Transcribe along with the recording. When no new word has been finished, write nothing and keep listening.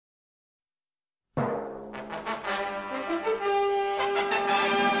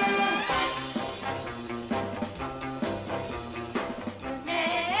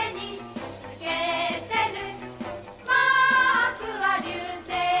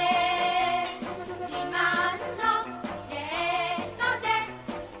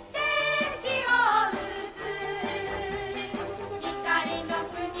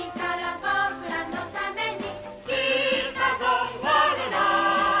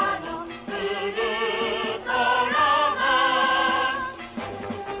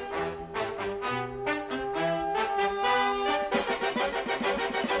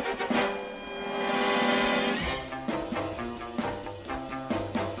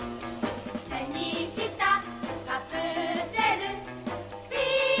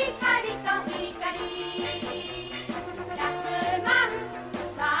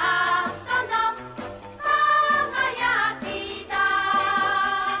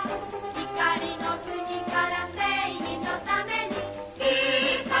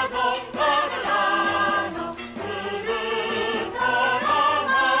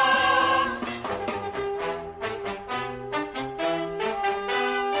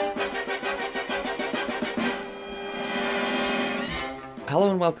Hello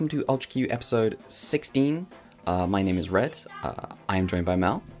and welcome to Ultra Q episode 16. My name is Red. I am joined by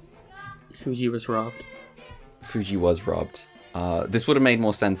Mel. Fuji was robbed. Fuji was robbed. This would have made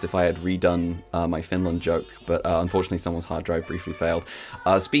more sense if I had redone my Finland joke, but unfortunately someone's hard drive briefly failed.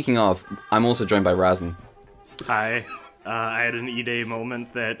 Speaking of, I'm also joined by Razan. Hi. I had an E-Day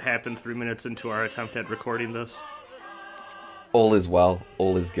moment that happened 3 minutes into our attempt at recording this. All is well.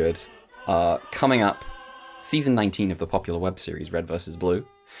 All is good. Coming up, Season 19 of the popular web series Red vs. Blue,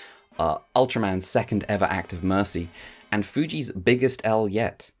 Ultraman's second ever act of mercy, and Fuji's biggest L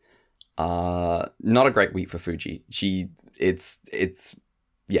yet. Not a great week for Fuji.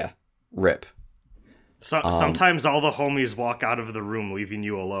 Yeah, rip. So, sometimes all the homies walk out of the room, leaving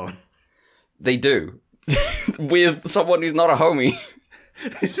you alone. They do. With someone who's not a homie.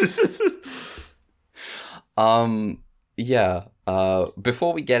 Yeah.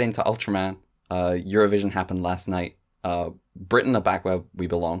 Before we get into Ultraman, Eurovision happened last night. Britain are back where we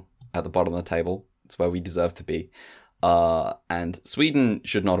belong, at the bottom of the table. It's where we deserve to be. And Sweden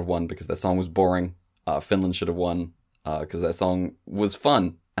should not have won because their song was boring. Finland should have won because their song was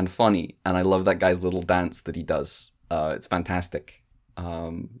fun and funny. And I love that guy's little dance that he does. It's fantastic.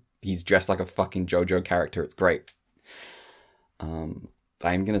 He's dressed like a fucking JoJo character. It's great. I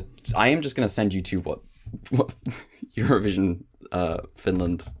am just gonna send you to what Eurovision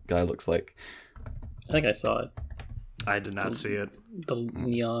Finland guy looks like. I think I saw it. I did not see it. The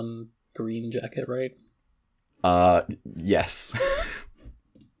neon green jacket, right? Yes.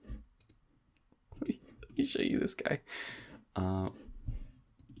 Let me show you this guy.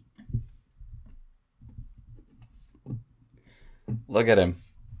 Look at him.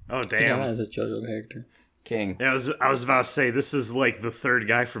 Oh, damn. Yeah, as a JoJo character. King. Yeah, I was about to say, this is like the third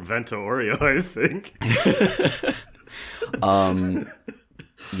guy from Vento Oreo, I think.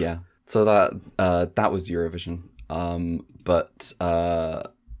 Yeah. So that was Eurovision. But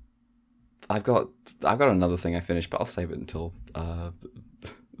I've got another thing I finished, but I'll save it until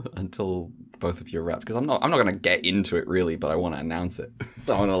both of you are wrapped, because I'm not gonna get into it really, but I want to announce it.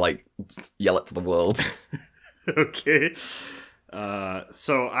 I want to like yell it to the world. Okay.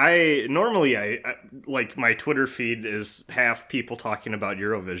 So I like my Twitter feed is half people talking about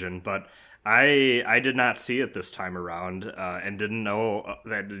Eurovision, but I did not see it this time around, and didn't know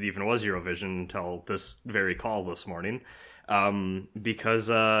that it even was Eurovision until this very call this morning, because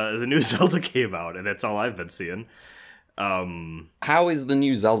the new Zelda came out, and that's all I've been seeing. How is the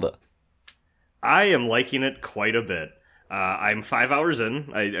new Zelda? I am liking it quite a bit. I'm 5 hours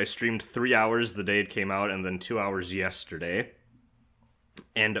in. I streamed 3 hours the day it came out, and then 2 hours yesterday.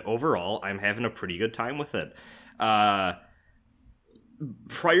 And overall, I'm having a pretty good time with it.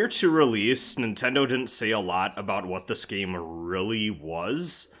 Prior to release, Nintendo didn't say a lot about what this game really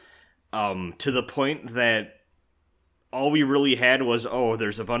was, to the point that all we really had was, oh,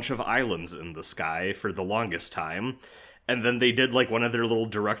 there's a bunch of islands in the sky for the longest time. And then they did like one of their little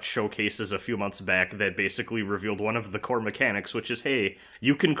direct showcases a few months back that basically revealed one of the core mechanics, which is, hey,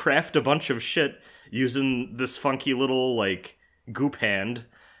 you can craft a bunch of shit using this funky little like goop hand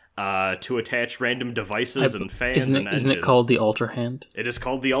to attach random devices and fans and engines. Isn't it called the Ultra Hand? It is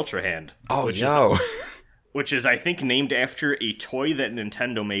called the Ultra Hand. Oh, yo. Which is, I think, named after a toy that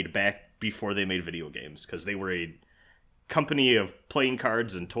Nintendo made back before they made video games, because they were a company of playing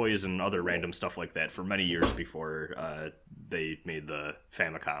cards and toys and other random stuff like that for many years before they made the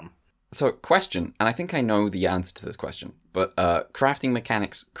Famicom. So, question, and I think I know the answer to this question, but crafting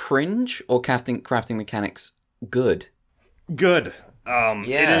mechanics cringe or crafting mechanics good? Good.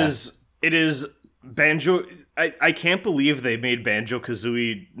 Yeah. It is Banjo. I can't believe they made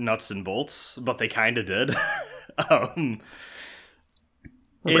Banjo-Kazooie nuts and bolts, but they kind of did.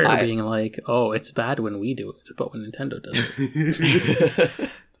 We're being like, oh, it's bad when we do it, but when Nintendo does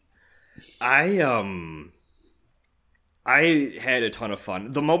it. I had a ton of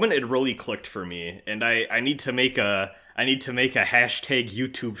fun. The moment it really clicked for me, and I need to make a hashtag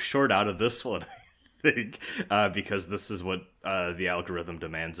YouTube short out of this one, I think, because this is what the algorithm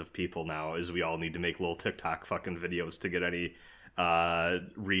demands of people now, is we all need to make little TikTok fucking videos to get any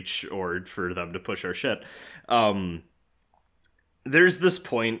reach or for them to push our shit. There's this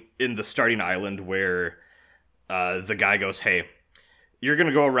point in the starting island where the guy goes, hey, you're going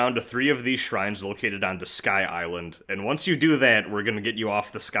to go around to 3 of these shrines located on the Sky Island, and once you do that, we're going to get you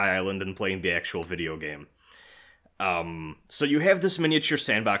off the Sky Island and playing the actual video game. So you have this miniature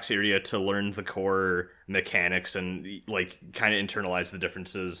sandbox area to learn the core mechanics and like kind of internalize the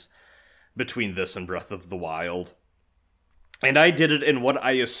differences between this and Breath of the Wild. And I did it in what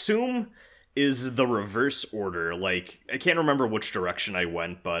I assume is the reverse order. Like, I can't remember which direction I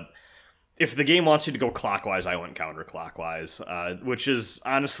went, but if the game wants you to go clockwise, I went counterclockwise, which is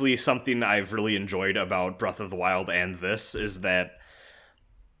honestly something I've really enjoyed about Breath of the Wild and this, is that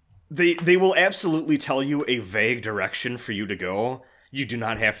they will absolutely tell you a vague direction for you to go. You do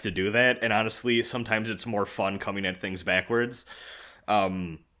not have to do that, and honestly, sometimes it's more fun coming at things backwards.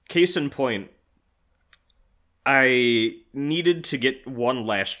 Case in point, I needed to get one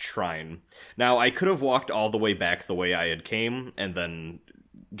last shrine. Now, I could have walked all the way back the way I had came, and then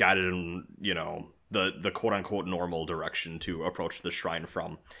got it in, the quote-unquote normal direction to approach the shrine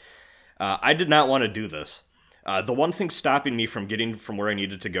from. I did not want to do this. The one thing stopping me from getting from where I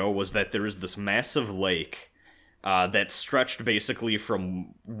needed to go was that there is this massive lake that stretched basically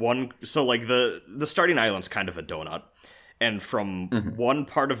from one... So, like, the starting island's kind of a donut. And from one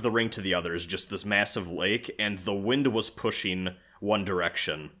part of the ring to the other is just this massive lake, and the wind was pushing one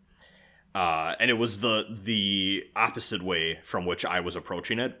direction. And it was the opposite way from which I was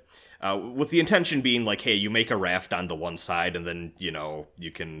approaching it. With the intention being like, hey, you make a raft on the one side, and then,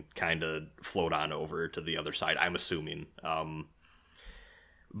 you can kind of float on over to the other side, I'm assuming.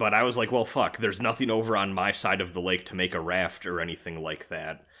 But I was like, well, fuck, there's nothing over on my side of the lake to make a raft or anything like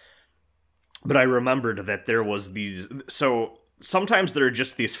that. But I remembered that there was these... So, sometimes there are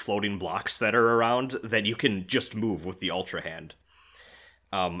just these floating blocks that are around that you can just move with the Ultra Hand.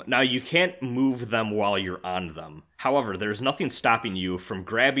 Now, you can't move them while you're on them. However, there's nothing stopping you from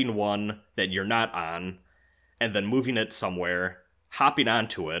grabbing one that you're not on, and then moving it somewhere, hopping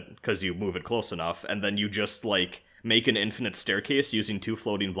onto it, because you move it close enough, and then you just, like, make an infinite staircase using 2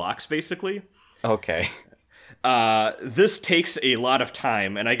 floating blocks, basically. Okay. This takes a lot of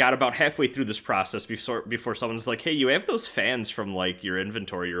time, and I got about halfway through this process before someone's like, hey, you have those fans from, like, your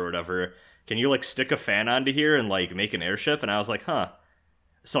inventory or whatever. Can you, like, stick a fan onto here and, like, make an airship? And I was like, huh.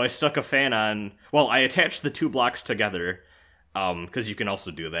 So I stuck a fan on... Well, I attached the 2 blocks together, because you can also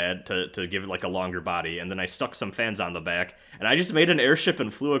do that to give it, like, a longer body, and then I stuck some fans on the back, and I just made an airship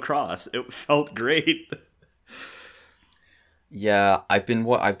and flew across. It felt great. Yeah, I've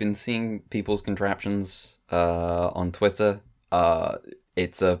been seeing people's contraptions on Twitter.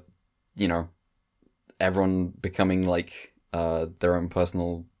 It's everyone becoming like their own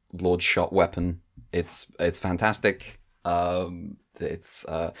personal Lord Shot weapon. It's fantastic. It's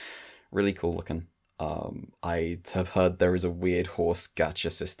really cool looking. I have heard there is a weird horse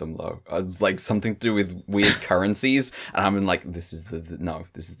gacha system though. It's like something to do with weird currencies, and I'm like, this is the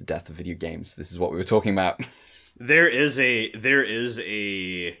death of video games. This is what we were talking about. There is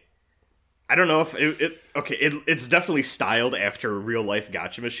a I don't know if it's definitely styled after real life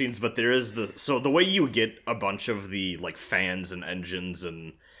gacha machines, but there is the way you get a bunch of the like fans and engines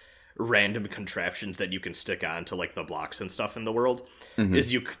and random contraptions that you can stick on to like the blocks and stuff in the world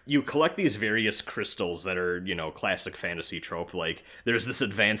is you collect these various crystals that are, classic fantasy trope, like there's this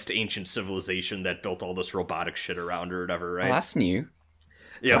advanced ancient civilization that built all this robotic shit around or whatever, right? Well, that's new.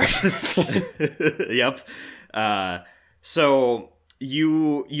 Yep. Yep. So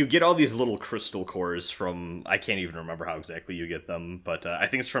you get all these little crystal cores from, I can't even remember how exactly you get them, but I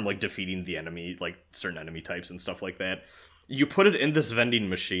think it's from like defeating the enemy, like certain enemy types and stuff like that. You put it in this vending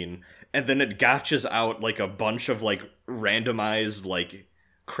machine, and then it gotchas out like a bunch of like randomized like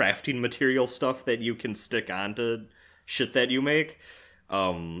crafting material stuff that you can stick onto shit that you make,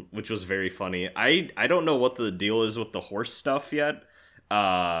 which was very funny. I don't know what the deal is with the horse stuff yet.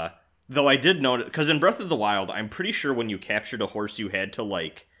 Though I did notice, because in Breath of the Wild, I'm pretty sure when you captured a horse, you had to,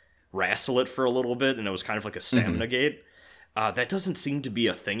 like, wrestle it for a little bit, and it was kind of like a stamina gate. That doesn't seem to be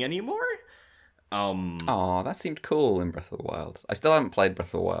a thing anymore. Oh, that seemed cool in Breath of the Wild. I still haven't played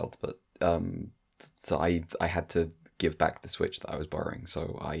Breath of the Wild, but, so I had to give back the Switch that I was borrowing,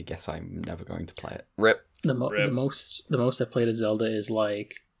 so I guess I'm never going to play it. Rip. The most I've played of Zelda is,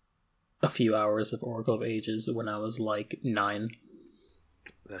 like, a few hours of Oracle of Ages when I was, like, 9.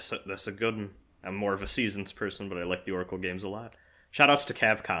 That's a good one. I'm more of a Seasons person, but I like the Oracle games a lot. Shoutouts to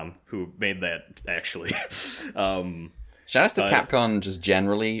Capcom, who made that, actually. Shoutouts to Capcom just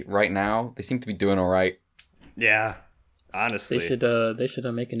generally right now. They seem to be doing all right. Yeah, honestly. They should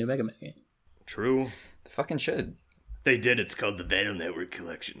make a new Mega Man game. True. They fucking should. They did. It's called the Battle Network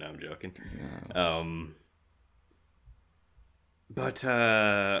Collection. No, I'm joking. No.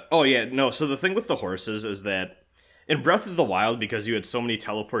 So the thing with the horses is that in Breath of the Wild, because you had so many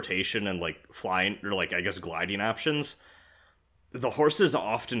teleportation and, like, flying, or, like, I guess gliding options, the horses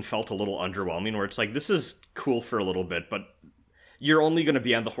often felt a little underwhelming, where it's like, this is cool for a little bit, but you're only going to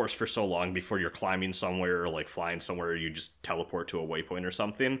be on the horse for so long before you're climbing somewhere or, like, flying somewhere, or you just teleport to a waypoint or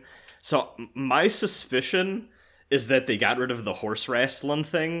something. So my suspicion is that they got rid of the horse wrestling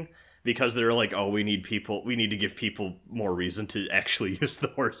thing because they're like, oh, we need to give people more reason to actually use the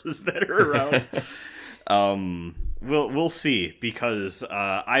horses that are around. We'll see, because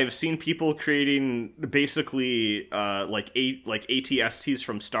I've seen people creating basically like ATSTs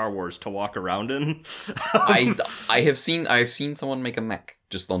from Star Wars to walk around in. I've seen someone make a mech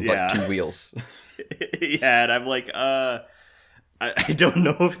just on like 2 wheels. Yeah, and I'm like, I don't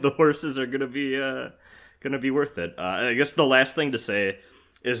know if the horses are gonna be worth it. I guess the last thing to say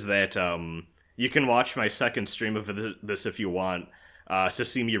is that you can watch my second stream of this if you want. To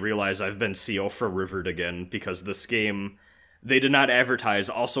see me realize I've been CO for Rivered again, because this game, they did not advertise,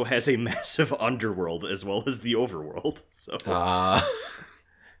 also has a massive underworld as well as the overworld. So,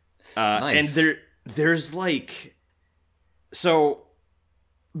 nice. And there's like, so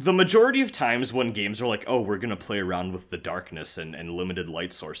the majority of times when games are like, oh, we're gonna play around with the darkness and limited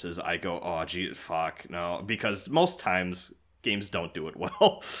light sources, I go, oh, gee, fuck, no, because most times games don't do it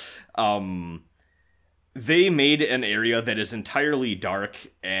well. They made an area that is entirely dark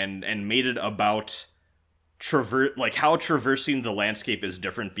and made it about how traversing the landscape is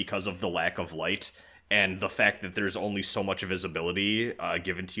different because of the lack of light and the fact that there's only so much visibility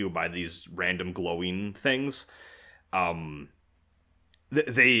given to you by these random glowing things.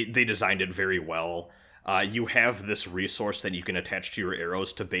 They designed it very well. You have this resource that you can attach to your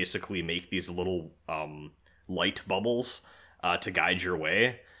arrows to basically make these little light bubbles to guide your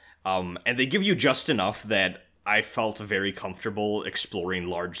way. And they give you just enough that I felt very comfortable exploring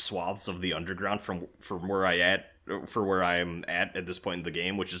large swaths of the underground from where I'm at this point in the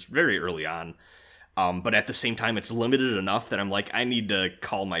game, which is very early on. But at the same time, it's limited enough that I'm like, I need to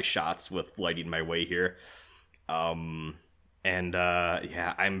call my shots with lighting my way here. Yeah,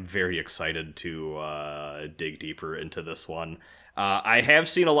 I'm very excited to dig deeper into this one. I have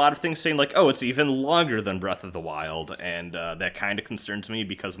seen a lot of things saying like, oh, it's even longer than Breath of the Wild, and that kind of concerns me,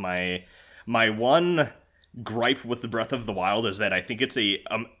 because my one gripe with the Breath of the Wild is that I think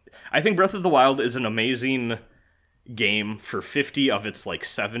I think Breath of the Wild is an amazing game for 50 of its like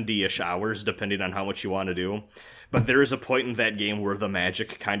 70-ish hours, depending on how much you want to do. But there is a point in that game where the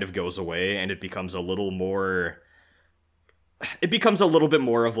magic kind of goes away, and it becomes a little bit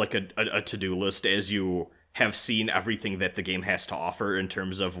more of like a to-do list, as you have seen everything that the game has to offer in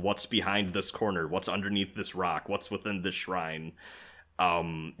terms of what's behind this corner, what's underneath this rock, what's within this shrine.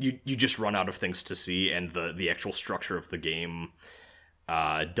 You just run out of things to see, and the actual structure of the game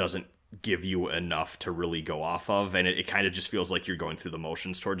doesn't give you enough to really go off of, and it kind of just feels like you're going through the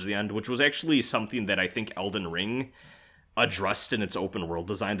motions towards the end, which was actually something that I think Elden Ring addressed in its open world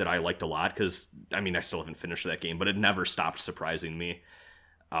design that I liked a lot, because, I mean, I still haven't finished that game, but it never stopped surprising me.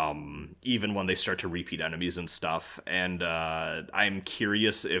 Even when they start to repeat enemies and stuff, and I'm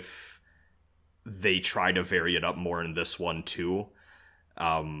curious if they try to vary it up more in this one too,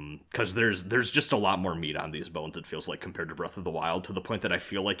 because there's just a lot more meat on these bones, it feels like, compared to Breath of the Wild, to the point that I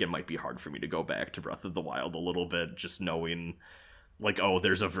feel like it might be hard for me to go back to Breath of the Wild a little bit, just knowing like, oh,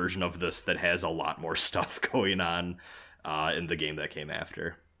 there's a version of this that has a lot more stuff going on in the game that came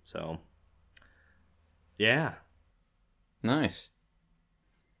after. So yeah, nice.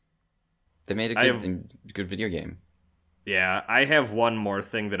 They made a good video game. Yeah, I have one more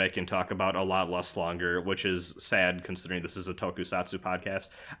thing that I can talk about a lot less longer, which is sad considering this is a tokusatsu podcast.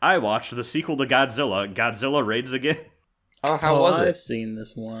 I watched the sequel to Godzilla, Godzilla Raids Again. Oh, how was it? I've seen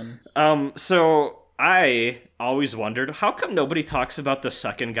this one. So I always wondered, how come nobody talks about the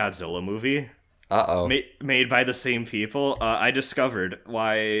second Godzilla movie? Uh-oh. Made by the same people? I discovered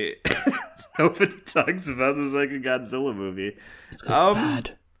why nobody talks about the second Godzilla movie. It's because it's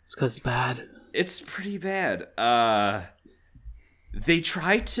bad. It's because it's bad. It's pretty bad. They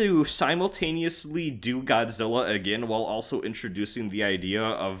try to simultaneously do Godzilla again while also introducing the idea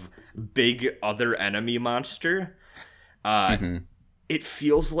of big other enemy monster. It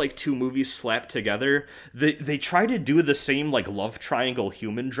feels like two movies slapped together. They try to do the same like love triangle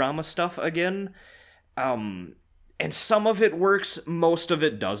human drama stuff again. And some of it works, most of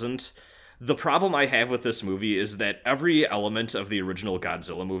it doesn't. The problem I have with this movie is that every element of the original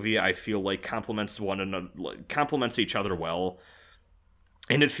Godzilla movie, I feel like complements each other well,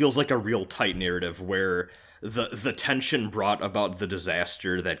 and it feels like a real tight narrative where the tension brought about the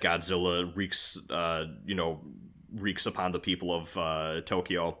disaster that Godzilla wreaks upon the people of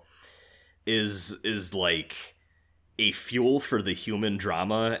Tokyo is like a fuel for the human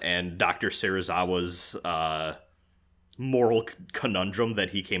drama and Dr. Serizawa's moral conundrum that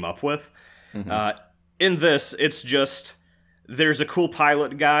he came up with. In this, it's just there's a cool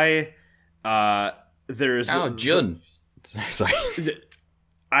pilot guy. There's Jun. Sorry.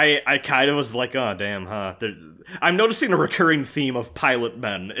 I kind of was like, oh damn, huh? I'm noticing a recurring theme of pilot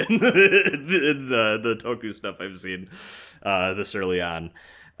men in the Toku stuff I've seen this early on.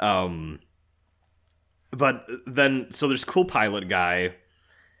 But then, so there's cool pilot guy.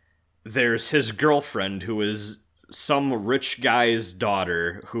 There's his girlfriend, who is some rich guy's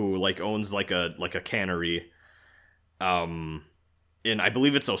daughter who like owns like a cannery. In, I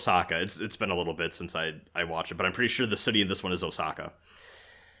believe it's Osaka. It's been a little bit since I watched it, but I'm pretty sure the city in this one is Osaka.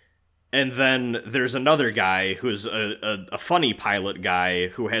 And then there's another guy who's a funny pilot guy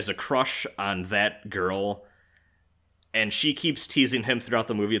who has a crush on that girl, and she keeps teasing him throughout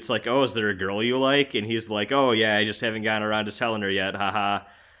the movie. It's like, oh, is there a girl you like? And he's like, oh yeah, I just haven't gotten around to telling her yet, haha.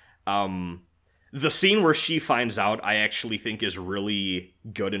 The scene where she finds out, I actually think is really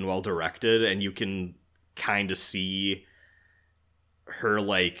good and well directed, and you can kind of see her,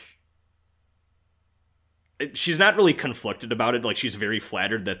 like, she's not really conflicted about it. Like, she's very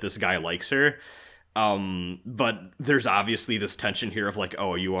flattered that this guy likes her. But there's obviously this tension here of like,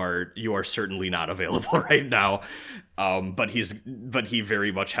 oh, you are certainly not available right now. But he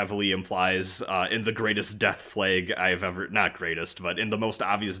very much heavily implies, in the greatest death flag I've ever, not greatest, but in the most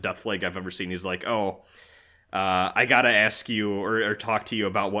obvious death flag I've ever seen, he's like, oh, I gotta ask you or talk to you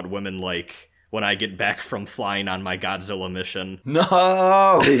about what women like when I get back from flying on my Godzilla mission.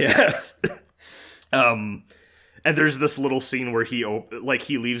 No! Yeah. And there's this little scene where he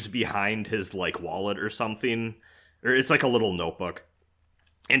leaves behind his like wallet or something, or it's like a little notebook,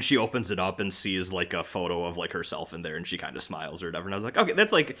 and she opens it up and sees like a photo of like herself in there, and she kind of smiles or whatever. And I was like, okay,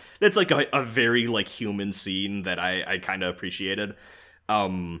 that's like a very like human scene that I kind of appreciated.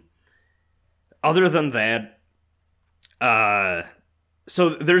 Other than that, so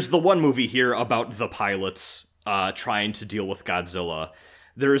there's the one movie here about the pilots trying to deal with Godzilla.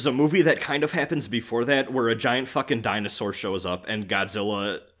 There is a movie that kind of happens before that where a giant fucking dinosaur shows up and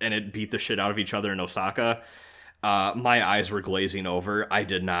Godzilla and it beat the shit out of each other in Osaka. My eyes were glazing over. I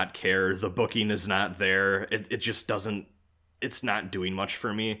did not care. The booking is not there. It just doesn't... It's not doing much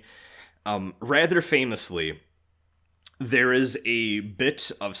for me. Rather famously, there is a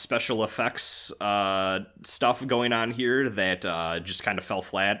bit of special effects stuff going on here that just kind of fell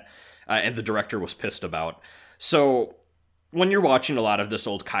flat, and the director was pissed about. So... when you're watching a lot of this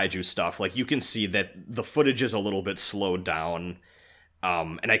old kaiju stuff, like, you can see that the footage is a little bit slowed down.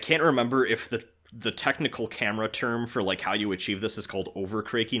 And I can't remember if the technical camera term for, like, how you achieve this is called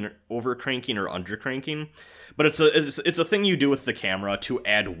overcranking or undercranking. But it's a thing you do with the camera to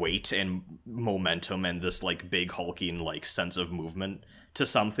add weight and momentum and this, like, big hulking, like, sense of movement to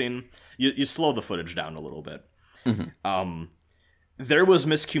something. You slow the footage down a little bit. Mm-hmm. There was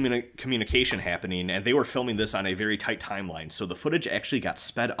miscommunication happening, and they were filming this on a very tight timeline, so the footage actually got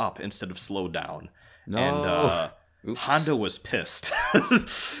sped up instead of slowed down. No. And Honda was pissed.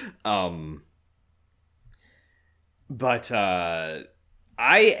 But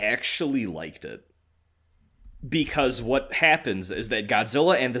I actually liked it. Because what happens is that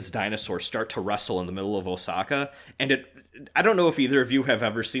Godzilla and this dinosaur start to wrestle in the middle of Osaka, and I don't know if either of you have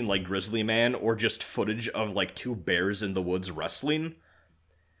ever seen, like, Grizzly Man or just footage of, like, two bears in the woods wrestling.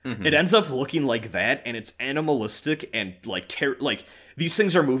 Mm-hmm. It ends up looking like that, and it's animalistic, and, like, these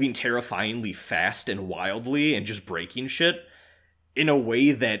things are moving terrifyingly fast and wildly and just breaking shit in a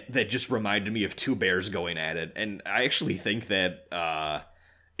way that just reminded me of two bears going at it. And I actually think that,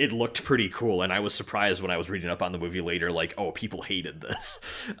 it looked pretty cool, and I was surprised when I was reading up on the movie later, like, oh, people hated this.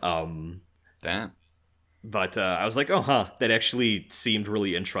 Damn. But I was like, oh, huh, that actually seemed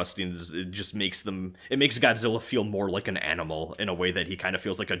really interesting. It just makes Godzilla feel more like an animal in a way that he kind of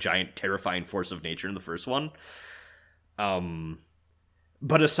feels like a giant, terrifying force of nature in the first one.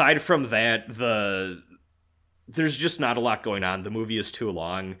 But aside from that, there's just not a lot going on. The movie is too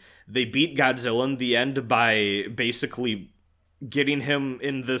long. They beat Godzilla in the end by basically getting him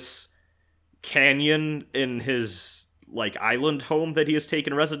in this canyon in his, like, island home that he has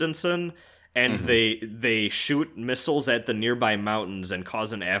taken residence in. And mm-hmm. they shoot missiles at the nearby mountains and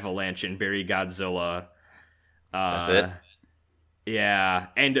cause an avalanche and bury Godzilla. That's it? Yeah,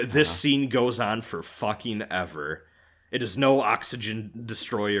 and this scene goes on for fucking ever. It is no oxygen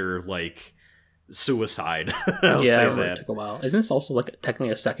destroyer, like, suicide. Yeah, it took a while. Isn't this also, like, technically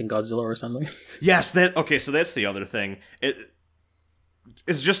a second Godzilla or something? Yes, okay, so that's the other thing.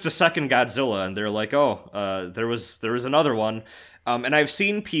 It's just a second Godzilla, and they're like, oh, there was another one. And I've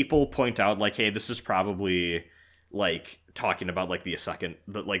seen people point out, like, hey, this is probably, like, talking about, like, the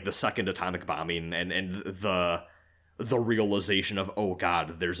second atomic bombing and the realization of, oh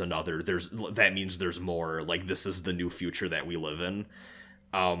god, there's another, that means there's more, like, this is the new future that we live in.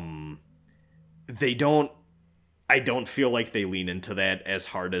 I don't feel like they lean into that as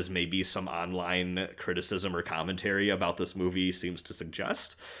hard as maybe some online criticism or commentary about this movie seems to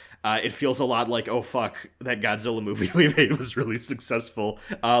suggest. It feels a lot like, oh fuck, that Godzilla movie we made was really successful.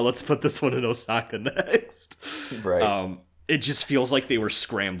 Let's put this one in Osaka next. Right. It just feels like they were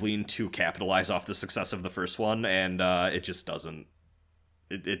scrambling to capitalize off the success of the first one, and it just doesn't.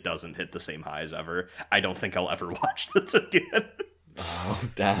 It doesn't hit the same highs ever. I don't think I'll ever watch this again. Oh,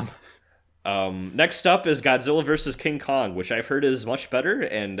 damn. Next up is Godzilla vs. King Kong, which I've heard is much better,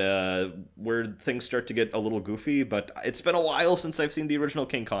 and where things start to get a little goofy, but it's been a while since I've seen the original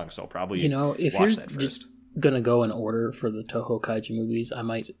King Kong, so I'll probably if watch you're that first. just gonna go in order for the Toho Kaiju movies, I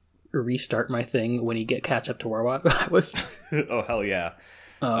might restart my thing when you catch up to where I was. Oh, hell yeah.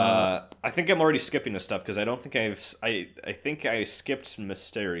 I think I'm already skipping a step, because I don't think I think I skipped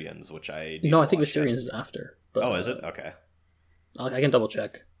Mysterians, which I... No, I think Mysterians is after. But, oh, is it? Okay. I can double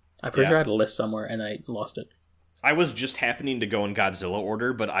check. I'm pretty sure I had a list somewhere, and I lost it. I was just happening to go in Godzilla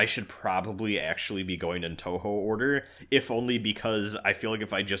order, but I should probably actually be going in Toho order, if only because I feel like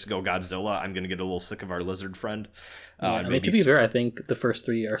if I just go Godzilla, I'm going to get a little sick of our lizard friend. I mean, to be fair, I think the first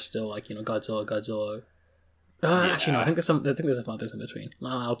three are still like, Godzilla. Actually, no, I think there's a font in between.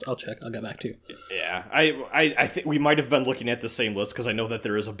 I'll check. I'll get back to you. Yeah, I think we might have been looking at the same list, because I know that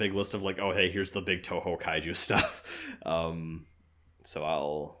there is a big list of like, oh hey, here's the big Toho Kaiju stuff. So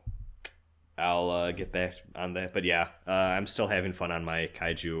I'll get back on that. But yeah, I'm still having fun on my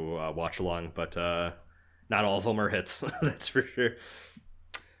Kaiju watch along, but not all of them are hits. That's for sure.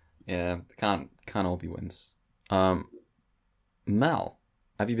 Yeah, can't all be wins. Mel,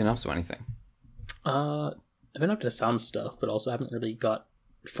 have you been up to anything? I've been up to some stuff, but also haven't really got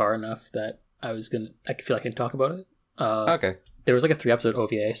far enough that I feel like I can talk about it. Okay. There was like a 3-episode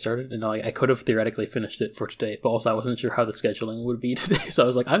OVA I started, and I could have theoretically finished it for today, but also I wasn't sure how the scheduling would be today, so I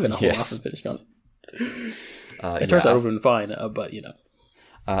was like, I'm going to hold off and finish on it. It turns out it would have been fine, but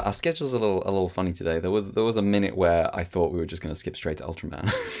our schedule's a little funny today. There was a minute where I thought we were just going to skip straight to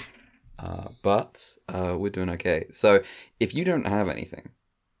Ultraman, but we're doing okay. So if you don't have anything,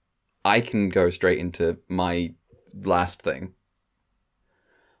 I can go straight into my last thing.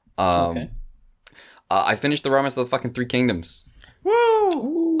 Okay. I finished the Romance of the fucking Three Kingdoms.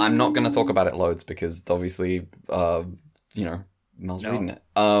 Woo! I'm not going to talk about it loads because obviously, Mel's reading it.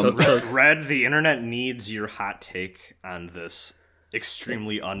 Red, the internet needs your hot take on this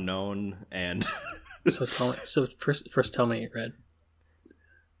extremely unknown and. First tell me, Red.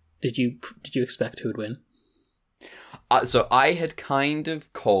 Did you expect who would win? So I had kind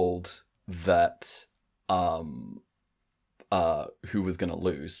of called that who was going to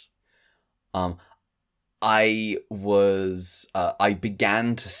lose. I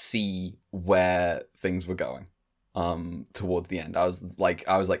began to see where things were going towards the end. I was like,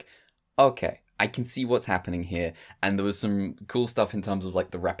 okay, I can see what's happening here. And there was some cool stuff in terms of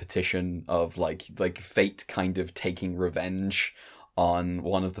like the repetition of like fate kind of taking revenge on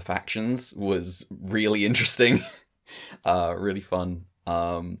one of the factions was really interesting. Really fun.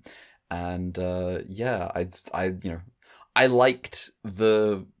 I liked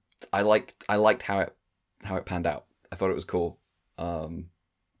how it panned out. I thought it was cool.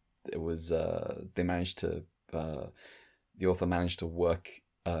 It was the author managed to work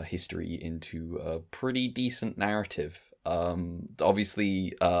history into a pretty decent narrative.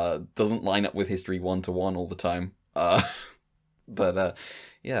 Obviously doesn't line up with history 1-to-1 all the time. But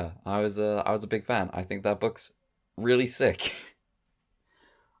yeah, I was a big fan. I think that book's really sick.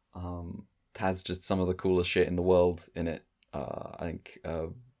 It has just some of the coolest shit in the world in it. I think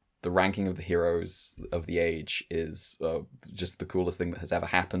the ranking of the heroes of the age is just the coolest thing that has ever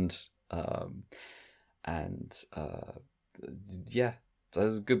happened. Yeah, that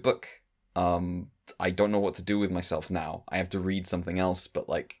was a good book. I don't know what to do with myself now. I have to read something else, but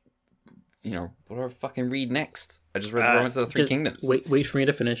what do I fucking read next? I just read the Romance of the Three Kingdoms. Wait for me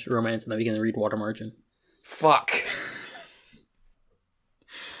to finish Romance and then begin to read Water Margin. Fuck.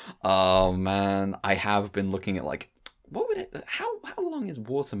 Oh man, I have been looking at what would it? How long is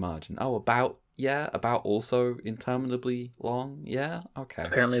Water Margin? Oh, about also interminably long. Yeah, okay.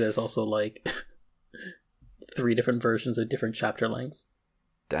 Apparently, there's also 3 different versions of different chapter lengths.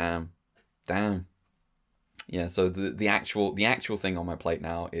 Damn. Yeah. So the actual thing on my plate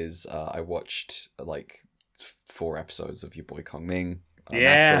now is I watched 4 episodes of your boy Kongming.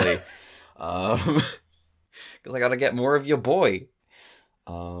 Yeah. Naturally. Because I gotta get more of your boy.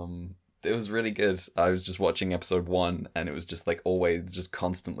 It was really good. I was just watching episode 1, and it was just always, just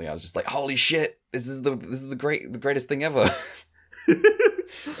constantly. I was just like, "Holy shit! This is the greatest thing ever."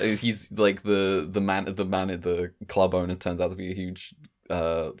 He's the man at the club owner turns out to be a huge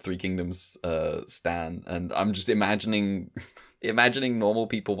Three Kingdoms stan, and I'm just imagining normal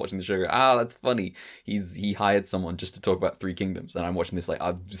people watching the show go, that's funny. He hired someone just to talk about Three Kingdoms, and I'm watching this like,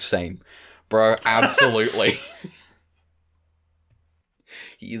 same, bro, absolutely.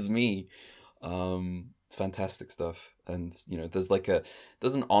 He is me. It's fantastic stuff. And there's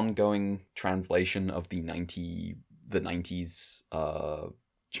an ongoing translation of the 90s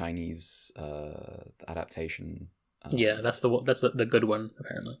Chinese adaptation. Yeah, that's the good one,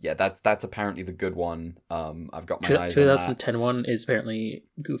 apparently. Yeah, that's apparently the good one. I've got my eyes 2010 one is apparently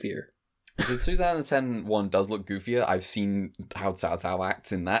goofier. The 2010 one does look goofier. I've seen how Cao Cao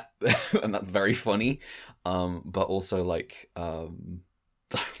acts in that, and that's very funny. But also like I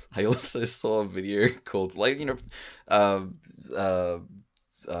also saw a video called I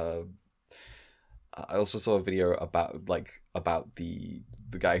also saw a video about the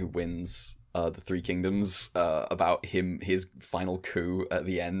guy who wins the Three Kingdoms, about his final coup at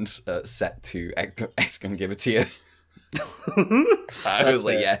the end, set to X Gon Give It To You. I was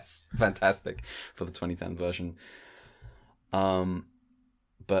like, yes, fantastic for the 2010 version.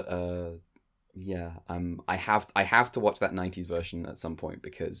 Yeah, I have to watch that 90s version at some point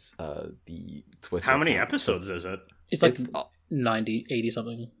because the Twitter. How many episodes is it? It's like 90, 80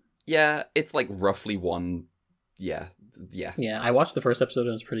 something. Yeah, it's like roughly one. Yeah. Yeah, I watched the first episode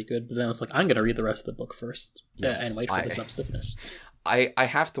and it's pretty good, but then I was like, I'm gonna read the rest of the book first, and wait for the subs to finish. I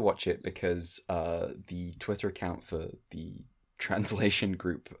have to watch it because the Twitter account for the translation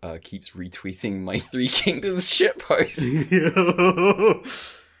group keeps retweeting my Three Kingdoms shit posts.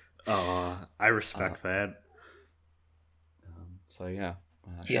 I respect that. So yeah.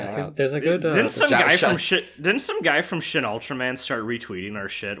 There's a good. Didn't some guy from Shin Ultraman start retweeting our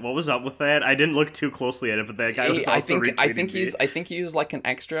shit? What was up with that? I didn't look too closely at it, but that guy was also retweeting I think he was like an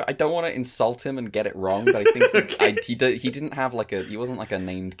extra. I don't want to insult him and get it wrong, but I think he didn't have he wasn't like a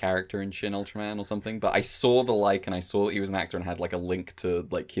named character in Shin Ultraman or something. But I saw and I saw he was an actor and had like a link to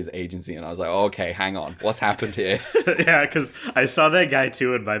like his agency, and I was like, okay, hang on, what's happened here? Yeah, because I saw that guy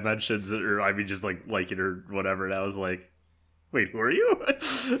too in my mentions, or I mean, just like it or whatever, and I was like, wait, who are you?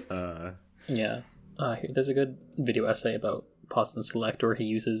 There's a good video essay about Poston Select where he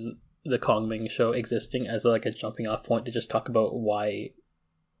uses the Kongming show existing as like a jumping off point to just talk about why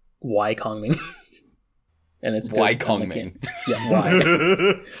Kongming. And it's why Kongming. Yeah, why.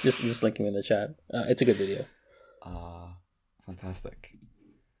 just link him in the chat. It's a good video. Fantastic.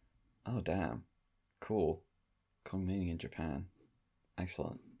 Oh damn, cool. Kongming in Japan,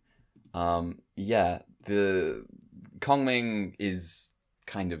 excellent. The Kongming is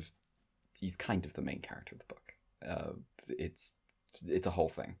he's kind of the main character of the book. It's a whole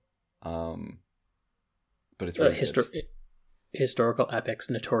thing. But it's really historical epics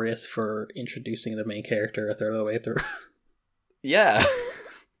notorious for introducing the main character a third of the way through. Yeah.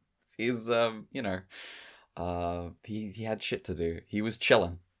 He's he had shit to do. He was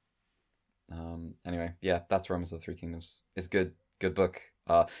chilling. Anyway, yeah, that's Romance of the Three Kingdoms. It's good book.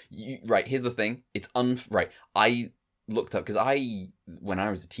 Here's the thing. It's I looked up because when I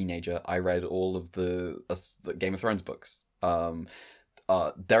was a teenager, I read all of the Game of Thrones books. There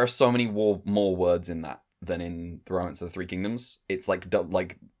are so many more words in that than in the Romance of the Three Kingdoms. It's like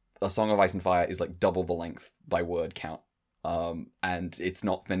A Song of Ice and Fire is like double the length by word count. And it's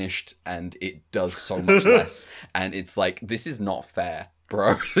not finished, and it does so much less. And it's like, this is not fair,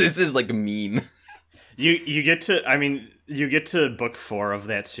 bro. This is like mean. You get to book 4 of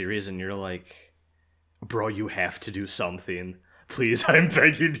that series, and you're like, bro, you have to do something. Please, I'm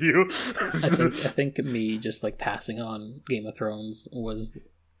begging you. I think me just like passing on Game of Thrones was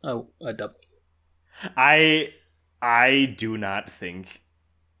a double. I do not think.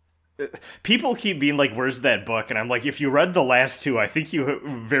 People keep being like, where's that book? And I'm like, if you read the last 2, I think you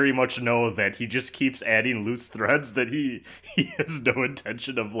very much know that he just keeps adding loose threads that he has no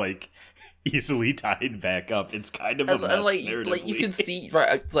intention of like easily tying back up. It's kind of a mess narratively. Like you can see,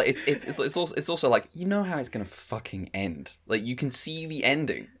 right? It's like it's also like, you know how it's gonna fucking end. Like you can see the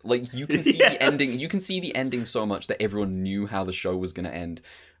ending. Like you can see the ending. You can see the ending so much that everyone knew how the show was gonna end,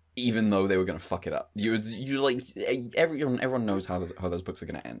 even though they were gonna fuck it up. You like everyone knows how those books are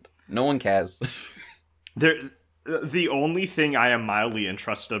gonna end. No one cares. The only thing I am mildly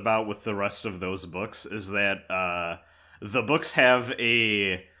interested about with the rest of those books is that the books have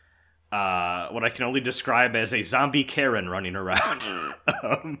a what I can only describe as a zombie Karen running around.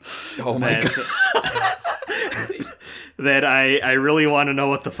 Oh my god. That I really want to know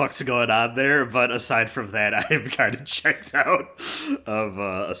what the fuck's going on there, but aside from that, I am kind of checked out of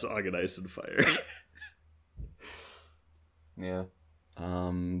A Song of Ice and Fire. Yeah.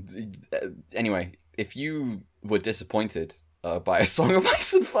 Anyway, if you were disappointed by A Song of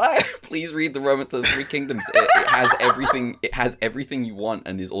Ice and Fire. Please read The Romance of the Three Kingdoms. It has everything. It has everything you want,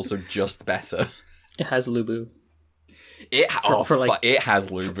 and is also just better. It has Lubu. It has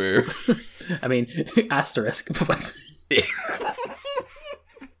Lubu. I mean, asterisk. But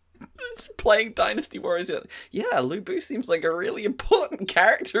playing Dynasty Warriors. Yeah, Lubu seems like a really important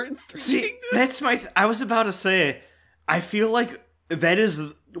character in Three Kingdoms. That's my... I was about to say, I feel like that is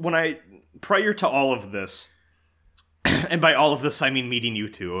when I... Prior to all of this, and by all of this I mean meeting you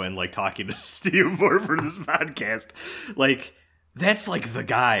two and like talking to you more for this podcast, like... That's like the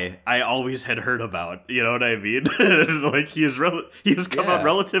guy I always had heard about, you know what I mean? Like he has come out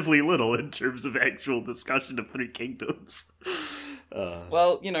relatively little in terms of actual discussion of Three Kingdoms.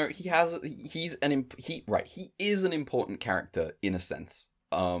 Well, you know, he is an important character in a sense,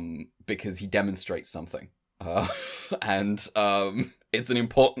 because he demonstrates something, and it's an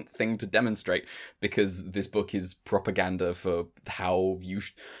important thing to demonstrate because this book is propaganda for how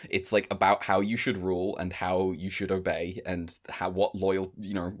it's like about how you should rule and how you should obey and what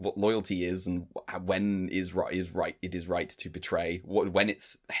loyalty is and when it is right to betray, when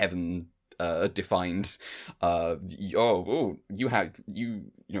it's heaven defined. What's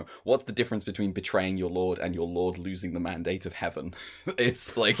the difference between betraying your lord and your lord losing the mandate of heaven?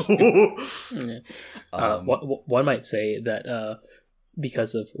 It's like one might say that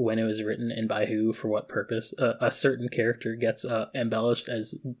because of when it was written and by who, for what purpose, a certain character gets embellished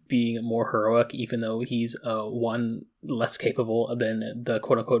as being more heroic, even though he's one, less capable than the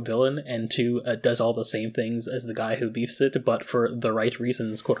quote-unquote villain, and two, does all the same things as the guy who beefs it, but for the right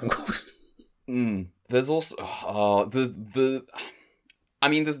reasons, quote-unquote. There's also the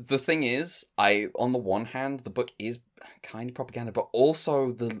thing is, on the one hand, the book is kind of propaganda, but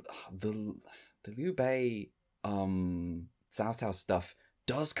also the Liu Bei Cao Cao stuff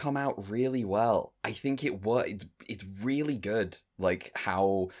does come out really well. I think it's really good, like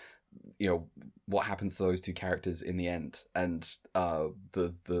how, you know, what happens to those two characters in the end, and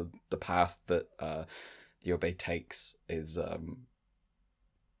the path that Liu Bei takes is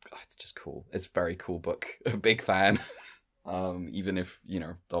it's just cool. It's a very cool book. A big fan. Even if, you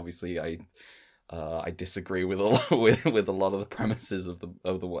know, obviously I disagree with a lot of the premises of the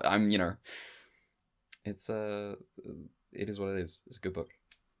it is what it is. It's a good book.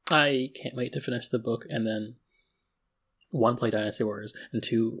 I can't wait to finish the book and then one, play Dynasty Warriors, and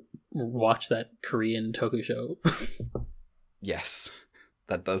two, watch that Korean toku show. Yes,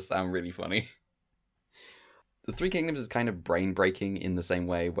 that does sound really funny. The Three Kingdoms is kind of brain breaking in the same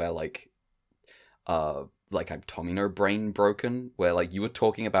way where like I'm Tomino brain broken, where like you were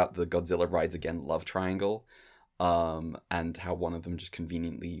talking about the Godzilla Rides Again love triangle, and how one of them just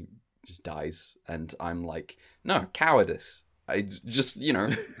conveniently just dies, and I'm like, no, cowardice. I just, you know,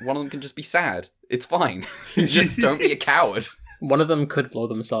 one of them can just be sad. It's fine. Just don't be a coward. One of them could blow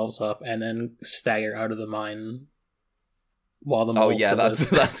themselves up and then stagger out of the mine while the mold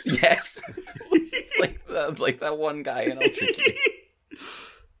that's yes. like that one guy in Ultra Q.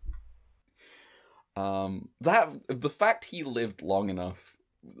 The fact he lived long enough,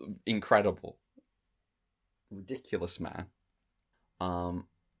 incredible. Ridiculous man.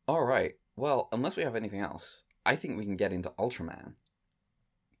 Alright, well, unless we have anything else, I think we can get into Ultraman.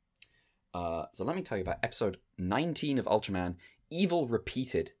 So let me tell you about episode 19 of Ultraman, Evil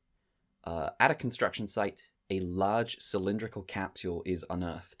Repeated. At a construction site, a large cylindrical capsule is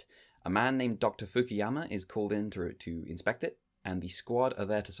unearthed. A man named Dr. Fukuyama is called in to inspect it, and the squad are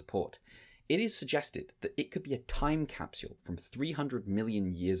there to support. It is suggested that it could be a time capsule from 300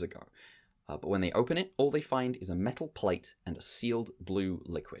 million years ago. But when they open it, all they find is a metal plate and a sealed blue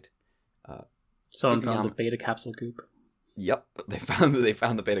liquid. Someone found the beta capsule goop. Yep, they found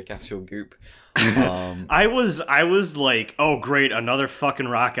the beta capsule goop. I was like, oh great, another fucking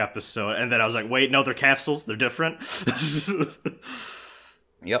rock episode, and then I was like, wait, no, they're capsules, they're different.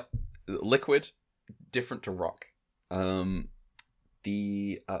 Yep, liquid, different to rock.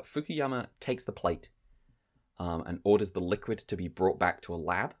 The Fukuyama takes the plate and orders the liquid to be brought back to a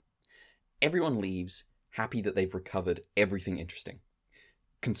lab. Everyone leaves, happy that they've recovered everything interesting.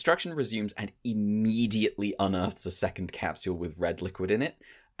 Construction resumes and immediately unearths a second capsule with red liquid in it,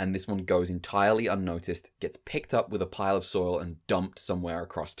 and this one goes entirely unnoticed, gets picked up with a pile of soil and dumped somewhere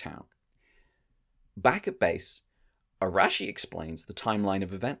across town. Back at base, Arashi explains the timeline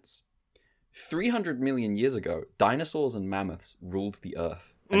of events. 300 million years ago, dinosaurs and mammoths ruled the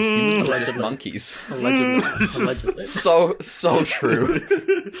Earth, and humans were just monkeys. Allegedly. So true.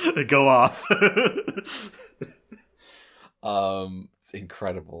 Go off. It's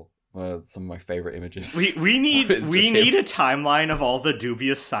incredible. some of my favorite images. We need It's we just need him. a timeline of all the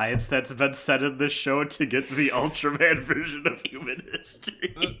dubious science that's been said in this show to get the Ultraman version of human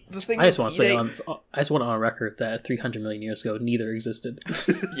history. The thing I is, just want to say Ide- I just want on record that 300 million years ago, neither existed.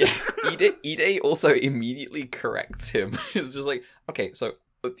 yeah, Ide also immediately corrects him. It's just like, okay, so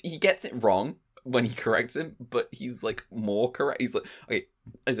he gets it wrong when he corrects him, but he's like more correct. He's like, okay,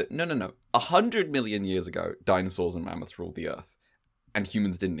 is it? No. 100 million years ago, dinosaurs and mammoths ruled the earth, and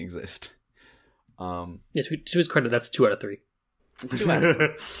humans didn't exist. Yeah, to his credit, that's 2 out of 3.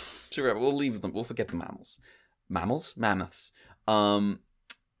 Sure, we'll leave them. We'll forget the mammals. Mammoths. And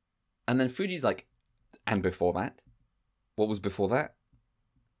then Fuji's like, and before that, what was before that?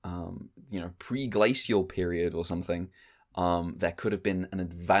 Pre-glacial period or something. There could have been an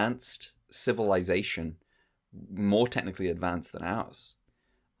advanced civilization, more technically advanced than ours.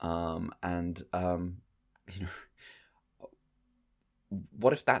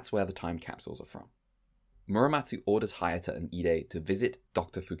 What if that's where the time capsules are from? Muramatsu orders Hayata and Ide to visit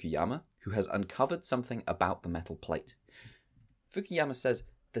Dr. Fukuyama, who has uncovered something about the metal plate. Fukuyama says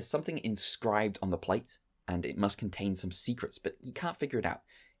there's something inscribed on the plate, and it must contain some secrets, but he can't figure it out.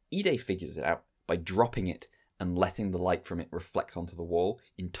 Ide figures it out by dropping it and letting the light from it reflect onto the wall,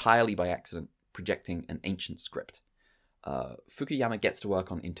 entirely by accident, projecting an ancient script. Fukuyama gets to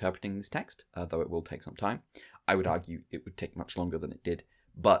work on interpreting this text, though it will take some time. I would argue it would take much longer than it did.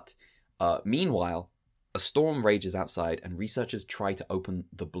 But meanwhile, a storm rages outside, and researchers try to open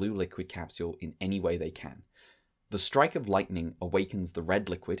the blue liquid capsule in any way they can. The strike of lightning awakens the red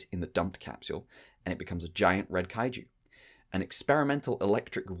liquid in the dumped capsule, and it becomes a giant red kaiju. An experimental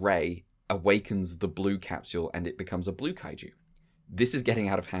electric ray awakens the blue capsule, and it becomes a blue kaiju. This is getting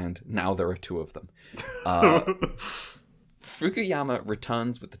out of hand. Now there are 2 of them. Fukuyama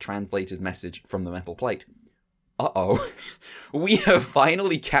returns with the translated message from the metal plate. Uh-oh. We have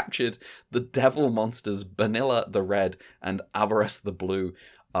finally captured the devil monsters Vanilla the red and Aberrus the blue.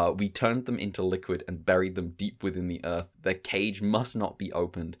 We turned them into liquid and buried them deep within the earth. Their cage must not be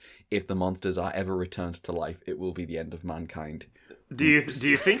opened. If the monsters are ever returned to life, it will be the end of mankind. Do you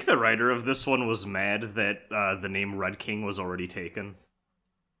think the writer of this one was mad that the name Red King was already taken?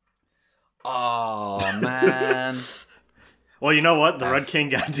 Oh, man. Well, you know what? The Red King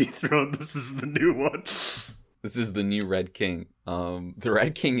got dethroned. This is the new one. This is the new Red King. The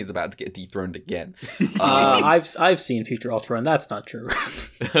Red King is about to get dethroned again. I've seen Future Ultraman. That's not true.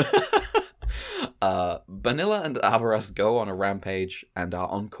 Vanilla and Aberrus go on a rampage and are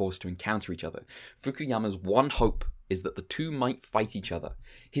on course to encounter each other. Fukuyama's one hope is that the 2 might fight each other.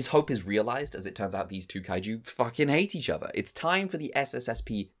 His hope is realized as it turns out these 2 kaiju fucking hate each other. It's time for the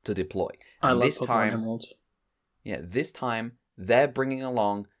SSSP to deploy. I love this Pokemon time, Emeralds. Yeah, this time they're bringing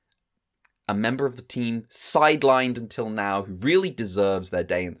along a member of the team sidelined until now who really deserves their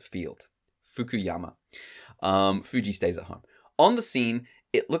day in the field. Fukuyama. Fuji stays at home. On the scene,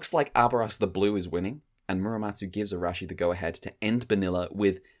 it looks like Aberrus the Blue is winning, and Muramatsu gives Arashi the go-ahead to end Vanilla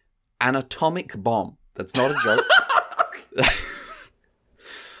with an atomic bomb. That's not a joke.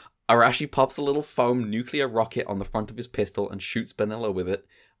 Arashi pops a little foam nuclear rocket on the front of his pistol and shoots Vanilla with it,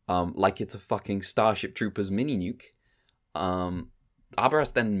 like it's a fucking Starship Troopers mini-nuke.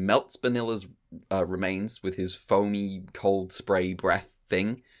 Aberrus then melts Vanilla's remains with his foamy, cold spray breath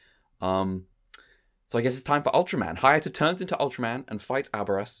thing. So I guess it's time for Ultraman. Hayata turns into Ultraman and fights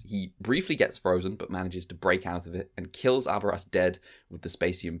Aberrus. He briefly gets frozen, but manages to break out of it and kills Aberrus dead with the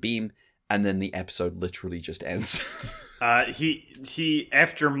Spacium beam. And then the episode literally just ends. He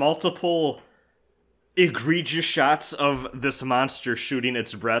after multiple egregious shots of this monster shooting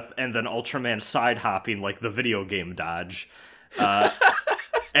its breath and then Ultraman side hopping like the video game dodge.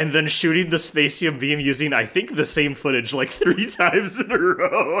 And then shooting the Spacium beam using, I think, the same footage like 3 times in a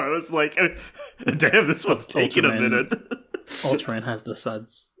row. I was like, damn, this one's taking a minute. Ultraman has the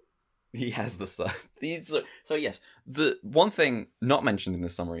suds. He has the sun. So yes, the one thing not mentioned in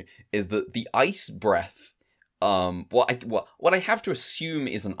this summary is that the ice breath, what I have to assume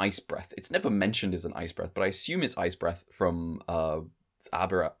is an ice breath. It's never mentioned as an ice breath, but I assume it's ice breath from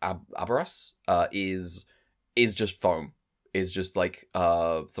Aberrus, is just foam. Is just like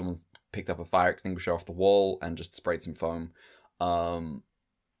someone's picked up a fire extinguisher off the wall and just sprayed some foam,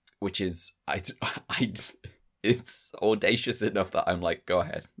 which is it's audacious enough that I'm like, go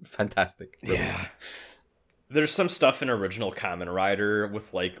ahead, fantastic. Yeah. There's some stuff in original Kamen Rider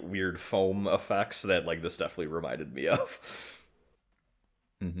with like weird foam effects that like this definitely reminded me of.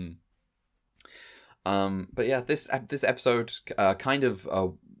 Mm-hmm. But yeah, this episode kind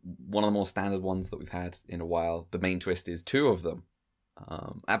of one of the more standard ones that we've had in a while. The main twist is 2 of them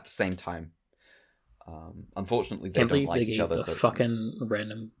at the same time. Unfortunately, they Can't don't believe like they each gave other. the So fucking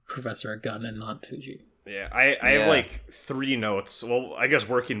random professor a gun and not Fuji. Yeah, I have like 3 notes. Well, I guess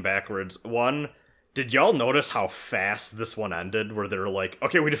working backwards. One, did y'all notice how fast this one ended? Where they're like,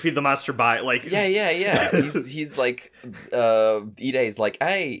 "Okay, we defeat the monster by like." Yeah. He's like, Ide's like,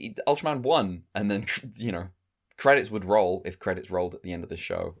 "Hey, Ultraman won," and then credits would roll if credits rolled at the end of the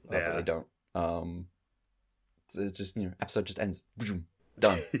show, but they don't. So it's just episode just ends.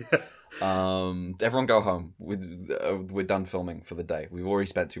 Done. Everyone go home. We're done filming for the day. We've already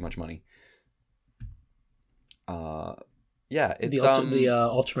spent too much money. Yeah, it's the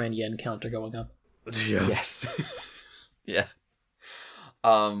Ultraman yen counter going up. Yeah. Yes. Yeah.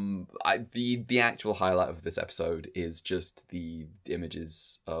 The actual highlight of this episode is just the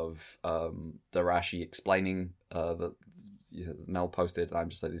images of Darashi explaining that Mel posted, and I'm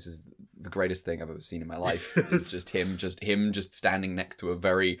just like, this is the greatest thing I've ever seen in my life. It's just him standing next to a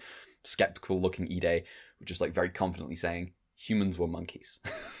very skeptical looking Ide, just like very confidently saying humans were monkeys.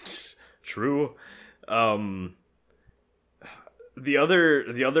 True. The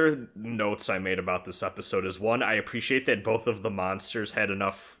other notes I made about this episode is, one, I appreciate that both of the monsters had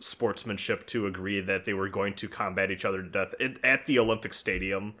enough sportsmanship to agree that they were going to combat each other to death at the Olympic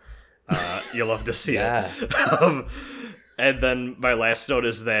Stadium. You'll love to see it. And then my last note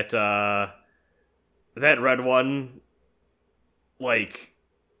is that that red one, like,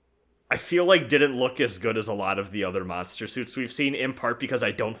 I feel like didn't look as good as a lot of the other monster suits we've seen, in part because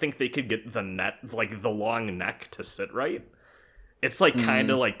I don't think they could get the long neck to sit right. It's like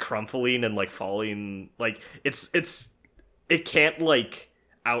kind of like crumpling and like falling, like it can't like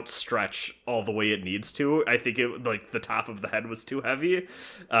outstretch all the way it needs to. I think it like the top of the head was too heavy,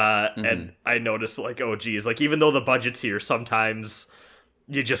 and I noticed like, oh geez, like even though the budget's here, sometimes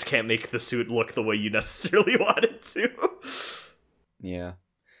you just can't make the suit look the way you necessarily want it to. Yeah.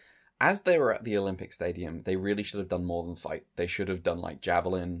 As they were at the Olympic Stadium, they really should have done more than fight. They should have done like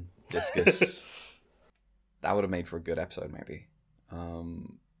javelin, discus. That would have made for a good episode, maybe.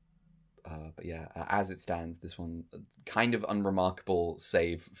 But yeah, as it stands, this one kind of unremarkable,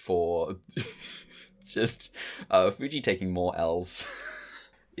 save for just Fuji taking more L's.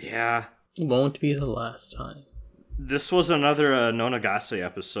 Yeah. It won't be the last time. This was another Nonagase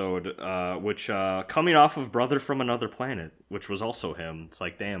episode, which coming off of Brother from Another Planet, which was also him. It's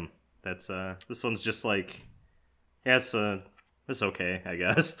like, damn, that's this one's just like, yeah, it's okay, I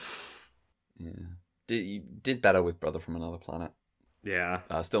guess. Yeah, you did better with Brother from Another Planet. Yeah.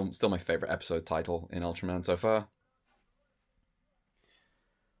 Still my favorite episode title in Ultraman so far.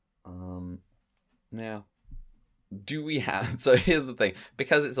 Yeah. Do we have... So here's the thing.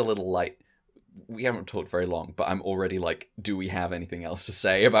 Because it's a little light, we haven't talked very long, but I'm already like, do we have anything else to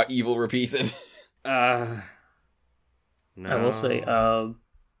say about Evil Repeated? No. I will say,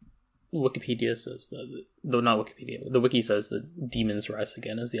 Wikipedia says that... Though not Wikipedia. The wiki says that Demons Rise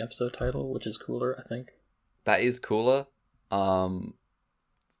Again is the episode title, which is cooler, I think. That is cooler. That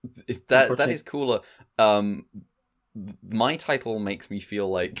is cooler. My title makes me feel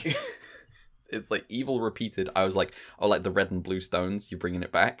like it's like Evil Repeated. I was like, oh, like the red and blue stones, you're bringing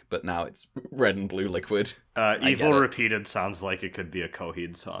it back, but now it's red and blue liquid. Evil Repeated sounds like it could be a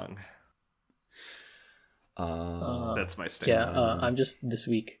Coheed song. That's my stance. Yeah, I'm just, this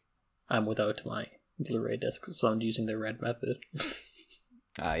week, I'm without my Blu-ray disc, so I'm using the red method.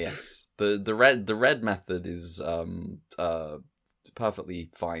 Yes. The red method is perfectly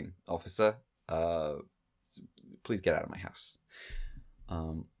fine, officer. Please get out of my house.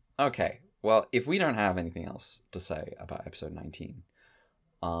 Okay. Well, if we don't have anything else to say about episode 19,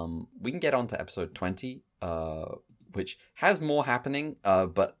 we can get on to episode 20, which has more happening,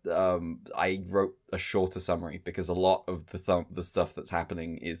 but I wrote a shorter summary because a lot of the stuff that's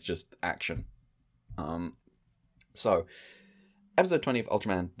happening is just action. So episode 20 of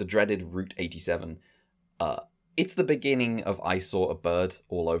Ultraman, the dreaded Route 87. It's the beginning of I Saw a Bird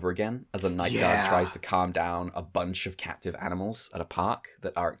all over again, as a night guard tries to calm down a bunch of captive animals at a park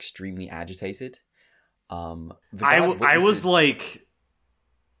that are extremely agitated. I was like,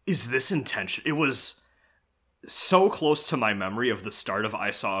 is this intention? It was so close to my memory of the start of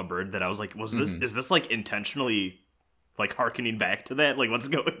I Saw a Bird that I was like, is this like intentionally like harkening back to that? Like, what's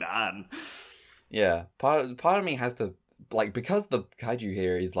going on? Yeah, part of me has to, like, because the kaiju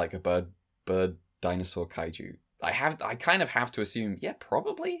here is like a bird dinosaur kaiju, I kind of have to assume, yeah,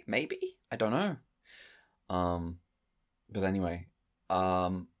 probably, maybe, I don't know. But anyway,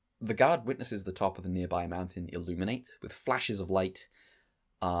 the guard witnesses the top of the nearby mountain illuminate with flashes of light.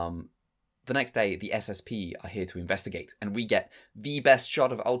 The next day, the SSP are here to investigate, and we get the best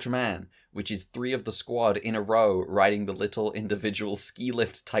shot of Ultraman, which is 3 of the squad in a row riding the little individual ski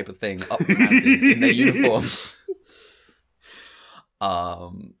lift type of thing up the mountain in their uniforms.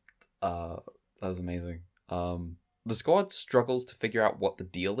 That was amazing. The squad struggles to figure out what the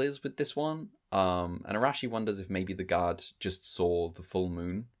deal is with this one, and Arashi wonders if maybe the guards just saw the full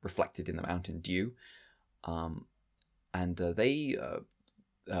moon reflected in the mountain dew.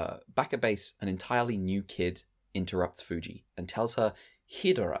 Back at base, an entirely new kid interrupts Fuji and tells her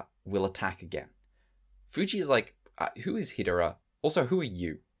Hidora will attack again. Fuji is like, who is Hidora? Also, who are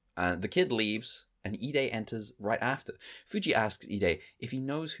you? The kid leaves, and Ide enters right after. Fuji asks Ide if he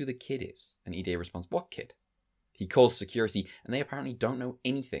knows who the kid is, and Ide responds, what kid? He calls security, and they apparently don't know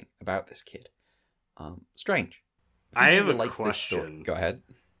anything about this kid. Strange. Fuji I have a relates this story. question. Go ahead.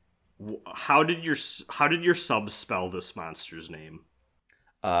 How did your sub spell this monster's name?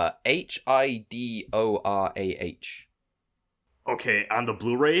 Hidorah. Okay, on the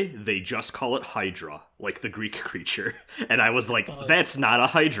Blu-ray, they just call it Hydra, like the Greek creature. And I was like, that's not a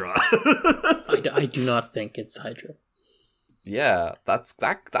Hydra. I do not think it's Hydra. Yeah, that's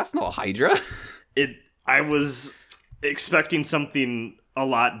not Hydra. I was expecting something a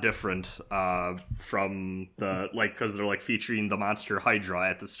lot different from the, like, because they're like featuring the monster Hydra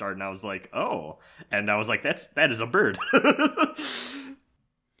at the start, and I was like, oh. And I was like, that is a bird.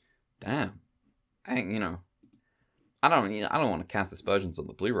 Damn. I don't want to cast aspersions on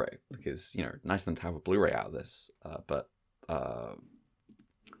the Blu-ray because, nice of them to have a Blu-ray out of this. But I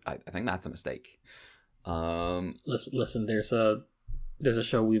think that's a mistake. Listen, there's a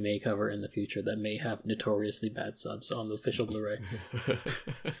show we may cover in the future that may have notoriously bad subs on the official Blu-ray.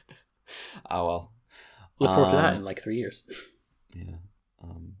 Oh well. Look forward to that in like 3 years. Yeah.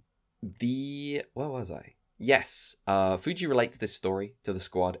 Where was I? Yes, Fuji relates this story to the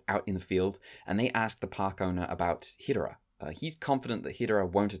squad out in the field, and they ask the park owner about Hidora. He's confident that Hidora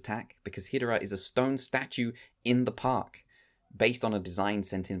won't attack because Hidora is a stone statue in the park, based on a design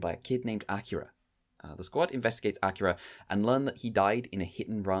sent in by a kid named Akira. The squad investigates Akira and learn that he died in a hit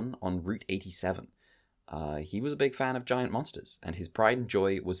and run on Route 87. He was a big fan of giant monsters, and his pride and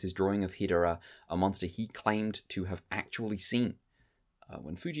joy was his drawing of Hidora, a monster he claimed to have actually seen.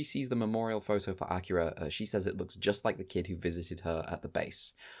 When Fuji sees the memorial photo for Akira, she says it looks just like the kid who visited her at the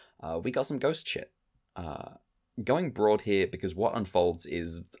base. We got some ghost shit. Going broad here because what unfolds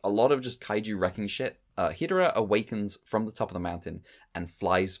is a lot of just kaiju wrecking shit. Hidora awakens from the top of the mountain and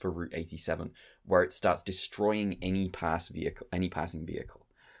flies for Route 87, where it starts destroying any passing vehicle.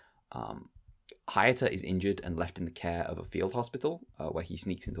 Hayata is injured and left in the care of a field hospital, where he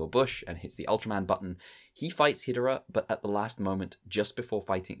sneaks into a bush and hits the Ultraman button. He fights Hidora, but at the last moment, just before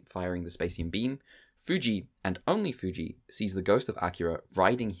firing the Spacian beam, Fuji, and only Fuji, sees the ghost of Akira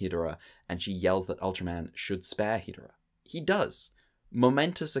riding Hidora, and she yells that Ultraman should spare Hidora. He does.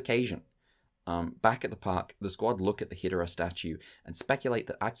 Momentous occasion. Back at the park, the squad look at the Hidora statue and speculate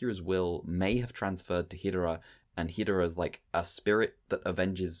that Akira's will may have transferred to Hidora, and Hidora's like a spirit that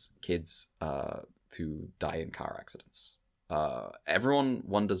avenges kids who die in car accidents. Everyone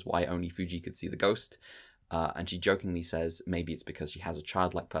wonders why only Fuji could see the ghost, and she jokingly says maybe it's because she has a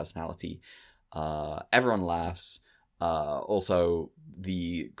childlike personality. Everyone laughs. Also,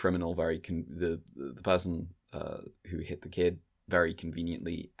 the criminal, the person who hit the kid, very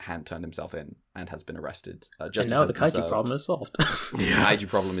conveniently hand-turned himself in and has been arrested. And now the kaiju problem is solved. The kaiju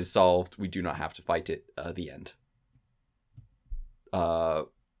problem is solved. We do not have to fight it. The end.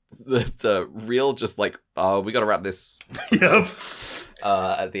 It's a real just like, we gotta wrap this. Yep.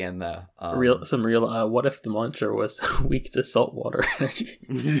 At the end there. What if the monster was weak to salt water energy?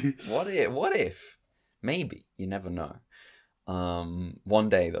 What if? Maybe. You never know. One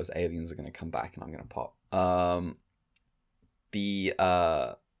day those aliens are gonna come back and I'm gonna pop. I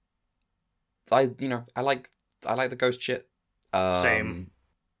like the ghost shit. Same.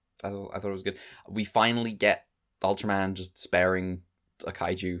 I thought it was good. We finally get Ultraman just sparing a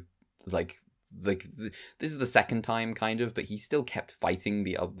kaiju. Like this is the second time kind of, but he still kept fighting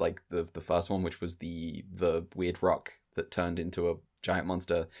the first one, which was the weird rock that turned into a giant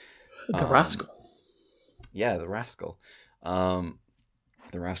monster. The rascal. Yeah, the rascal. The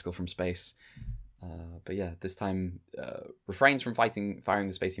rascal from space. But yeah, this time refrains from firing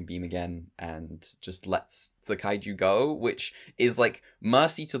the Spacian beam again and just lets the kaiju go, which is like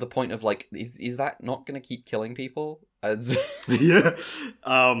mercy to the point of like, is that not going to keep killing people? Yeah.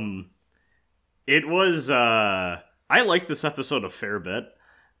 It was, I liked this episode a fair bit.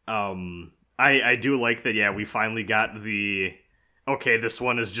 I do like that, yeah, we finally got okay, this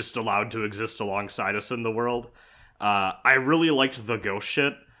one is just allowed to exist alongside us in the world. I really liked the ghost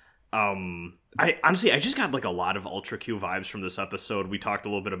shit. I honestly, I just got like a lot of Ultra Q vibes from this episode. We talked a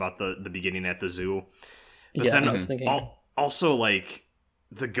little bit about the beginning at the zoo, but Yeah, then I was thinking. also like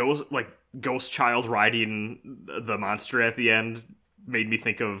the ghost child riding the monster at the end made me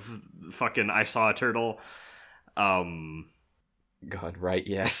think of fucking I Saw a Turtle. God, right?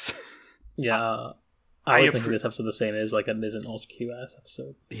 Yes. Yeah, I was thinking this episode the same as like it is an Ultra Q ass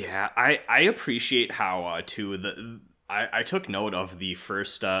episode. Yeah, I appreciate how too I took note of the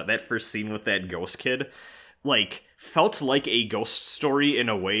first that first scene with that ghost kid, like felt like a ghost story in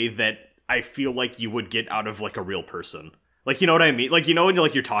a way that I feel like you would get out of like a real person. Like, you know what I mean? Like, you know when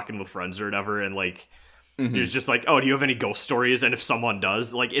you're talking with friends or whatever, and like it's just like, oh, do you have any ghost stories? And if someone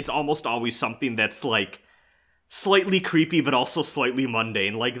does, like, it's almost always something that's like slightly creepy but also slightly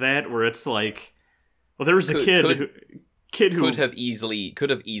mundane like that, where it's like, well, there was a kid who could have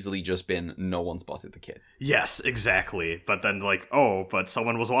easily just been no one spotted the kid. Yes, exactly. But then like, oh, but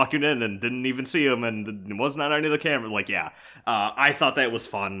someone was walking in and didn't even see him and wasn't on any of the camera. Like, yeah, I thought that was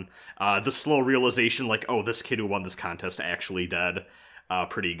fun. The slow realization, like, oh, this kid who won this contest actually dead.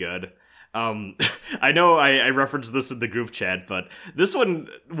 Pretty good. I know I referenced this in the group chat, but this one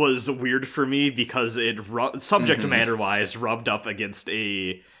was weird for me because it subject matter wise rubbed up against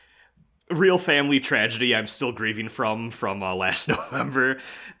a real family tragedy I'm still grieving from last November.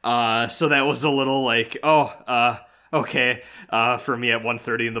 So that was a little like, okay, for me at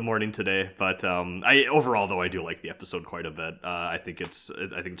 1:30 in the morning today. But I overall though I do like the episode quite a bit. I think it's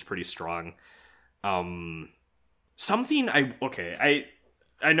pretty strong. Something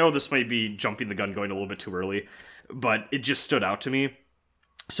I know this might be jumping the gun going a little bit too early, but it just stood out to me.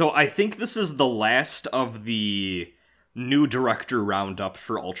 So I think this is the last of the new director roundup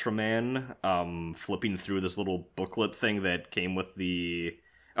for Ultraman. Flipping through this little booklet thing that came with the...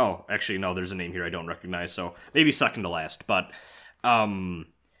 Oh, actually, no, there's a name here I don't recognize, so maybe second to last. But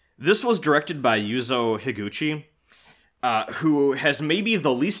this was directed by Yuzo Higuchi, who has maybe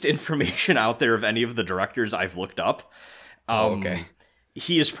the least information out there of any of the directors I've looked up. Okay.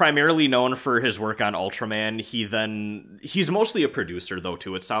 He is primarily known for his work on Ultraman. He's mostly a producer, though,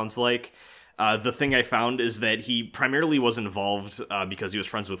 too, it sounds like. The thing I found is that he primarily was involved because he was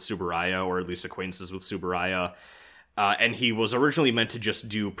friends with Tsuburaya, or at least acquaintances with Tsuburaya, and he was originally meant to just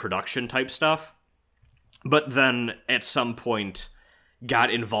do production-type stuff, but then at some point got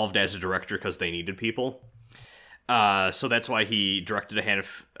involved as a director because they needed people. So that's why he directed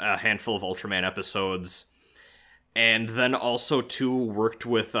a handful of Ultraman episodes, and then also, too, worked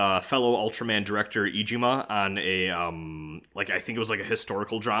with fellow Ultraman director Iijima on a, I think it was like a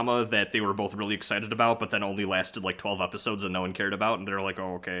historical drama that they were both really excited about, but then only lasted like 12 episodes and no one cared about, and they're like,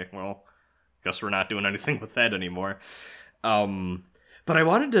 oh, okay, well, guess we're not doing anything with that anymore. But I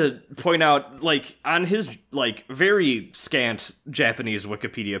wanted to point out, like, on his, like, very scant Japanese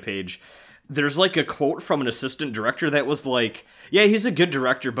Wikipedia page, there's like a quote from an assistant director that was like, yeah, he's a good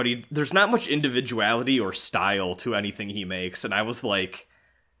director, but there's not much individuality or style to anything he makes. And I was like,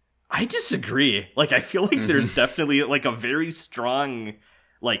 I disagree. Like, I feel like there's definitely like a very strong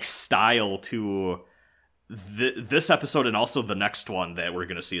like style to this episode, and also the next one that we're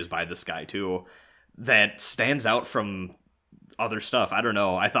going to see is by this guy too, that stands out from other stuff. I don't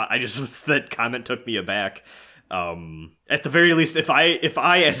know. That comment took me aback. At the very least, if I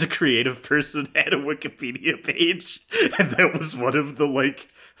as a creative person had a Wikipedia page and that was one of the like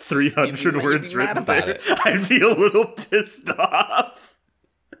 300 words written about it, I'd be a little pissed off.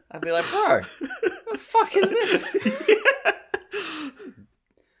 I'd be like, bro, what the fuck is this? Yeah.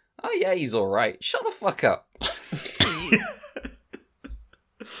 Oh yeah, he's all right. Shut the fuck up.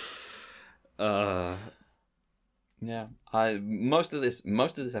 Yeah. Most of this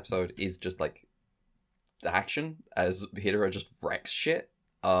episode is just like action as Hidora just wrecks shit.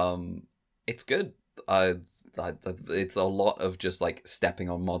 It's good. It's a lot of just like stepping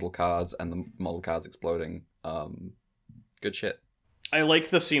on model cars and the model cars exploding. Good shit. I like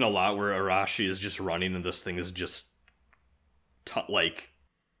the scene a lot where Arashi is just running and this thing is just tumbling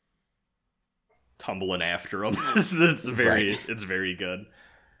after him. It's very good.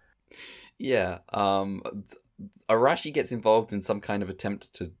 Yeah. Arashi gets involved in some kind of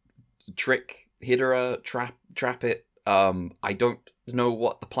attempt to trick Hidora, trap it. I don't know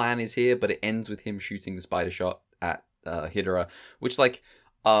what the plan is here, but it ends with him shooting the spider shot at Hidora, which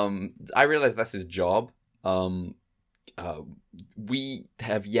I realize that's his job. We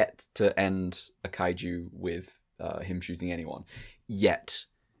have yet to end a kaiju with him shooting anyone. Yet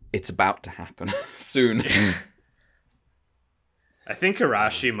it's about to happen soon. I think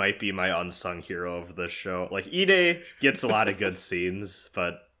Arashi might be my unsung hero of this show. Like, Ide gets a lot of good scenes,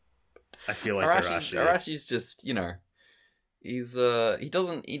 but I feel like Arashi's just, he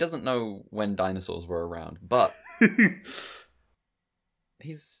doesn't know when dinosaurs were around, but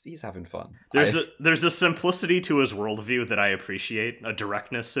he's having fun. There's a simplicity to his worldview that I appreciate, a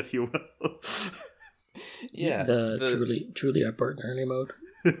directness, if you will. Yeah, truly a Bert and Ernie mode.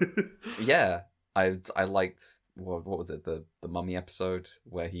 Yeah, I liked what was it, the Mummy episode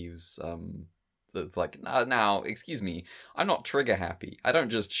where he was it's like, now excuse me, I'm not trigger happy. I don't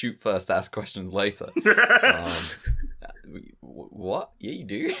just shoot first, ask questions later. What? Yeah, you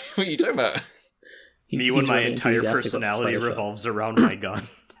do. What are you talking about? Me when my entire personality revolves around my gun.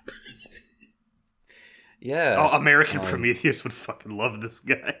 Yeah. Oh, American Prometheus would fucking love this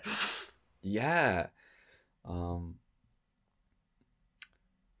guy. Yeah. But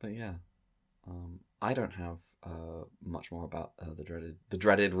yeah. I don't have much more about the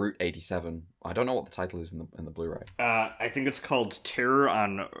dreaded Route 87. I don't know what the title is in the Blu-ray. I think it's called Terror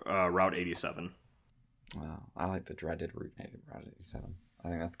on Route 87. Wow, I like the dreaded Route 87. I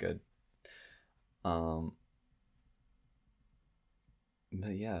think that's good. But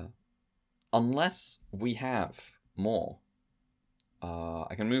yeah, unless we have more,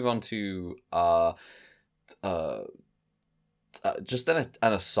 I can move on to just an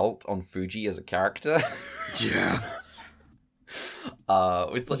assault on Fuji as a character. Yeah.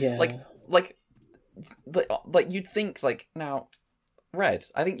 It's like you'd think, like, now, Red,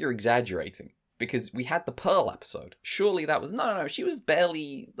 I think you're exaggerating, because we had the Pearl episode. Surely that was no. She was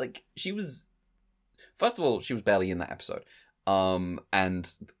barely, like, first of all, she was barely in that episode. And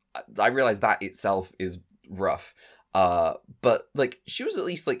I realize that itself is rough. But like, she was at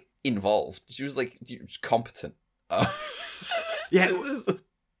least, like, involved. She was, like, competent. Yeah, this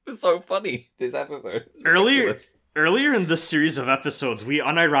is so funny, this episode. Earlier in this series of episodes, we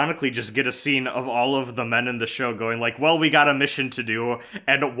unironically just get a scene of all of the men in the show going like, well, we got a mission to do,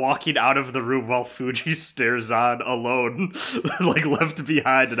 and walking out of the room while Fuji stares on alone, like, left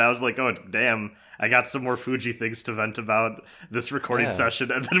behind. And I was like, oh, damn, I got some more Fuji things to vent about this recording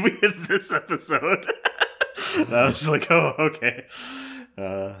session. And then we hit this episode. And I was like, oh, okay.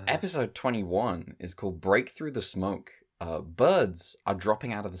 Episode 21 is called Break Through the Smoke. Birds are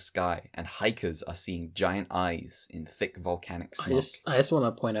dropping out of the sky, and hikers are seeing giant eyes in thick volcanic smoke. I just want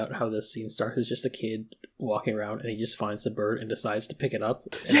to point out how this scene starts as just a kid walking around, and he just finds the bird and decides to pick it up.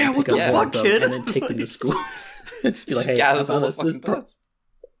 And what the fuck, kid? And then take them to school. And just be like, hey, gathers all the fucking birds.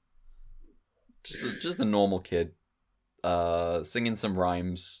 Just a normal kid, singing some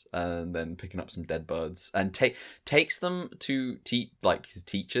rhymes and then picking up some dead birds, and takes them to like his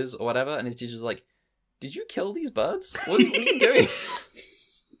teachers or whatever, and his teacher's like, did you kill these birds? What are you doing?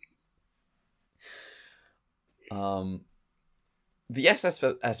 The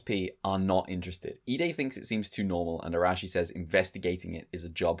SSSP are not interested. Ide thinks it seems too normal, and Arashi says investigating it is a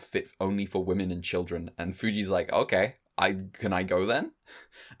job fit only for women and children. And Fuji's like, okay, can I go then?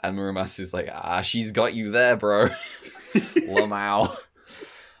 And Murumasu's like, she's got you there, bro. Lamau.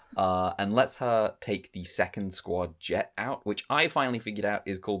 And lets her take the second squad jet out, which I finally figured out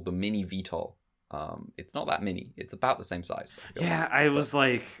is called the Mini VTOL. It's not that mini. It's about the same size. I was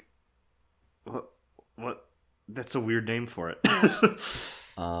like, what? That's a weird name for it.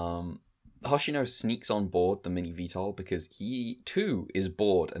 Hoshino sneaks on board the Mini VTOL because he too is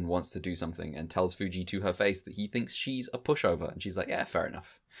bored and wants to do something, and tells Fuji to her face that he thinks she's a pushover, and she's like, yeah, fair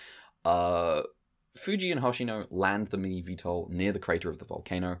enough. Fuji and Hoshino land the Mini VTOL near the crater of the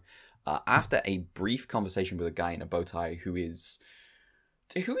volcano. After a brief conversation with a guy in a bow tie who is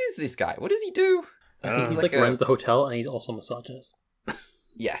this guy? What does he do? He's like runs the hotel, and he's also a misogynist.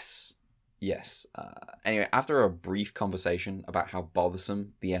 Yes. Anyway, after a brief conversation about how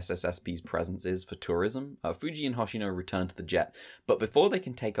bothersome the SSSP's presence is for tourism, Fuji and Hoshino return to the jet. But before they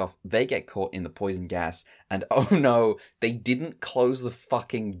can take off, they get caught in the poison gas, and oh no, they didn't close the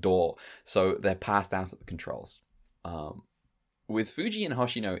fucking door, so they're passed out at the controls. With Fuji and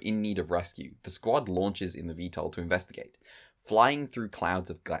Hoshino in need of rescue, the squad launches in the VTOL to investigate. Flying through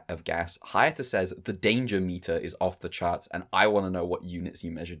clouds of gas, Hayata says the danger meter is off the charts, and I want to know what units you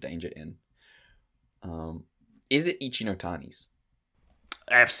measure danger in. Is it Ichinotani's?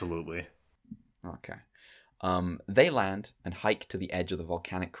 Absolutely. Okay. They land and hike to the edge of the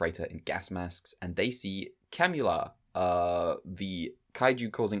volcanic crater in gas masks, and they see Kemula, the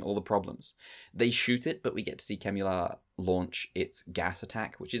kaiju causing all the problems. They shoot it, but we get to see Kemula launch its gas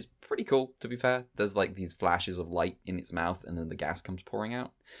attack, which is pretty cool, to be fair. There's like these flashes of light in its mouth, and then the gas comes pouring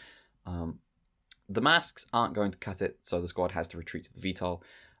out. The masks aren't going to cut it, so the squad has to retreat to the VTOL.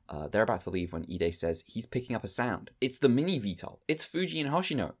 They're about to leave when Ide says he's picking up a sound. It's the mini VTOL. It's Fuji and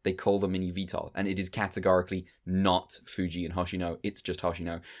Hoshino. They call the mini VTOL, and it is categorically not Fuji and Hoshino. It's just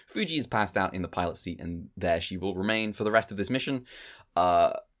Hoshino. Fuji is passed out in the pilot seat, and there she will remain for the rest of this mission.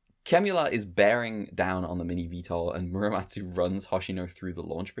 Kemula is bearing down on the mini VTOL, and Muramatsu runs Hoshino through the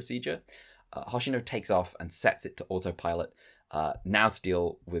launch procedure. Hoshino takes off and sets it to autopilot, now to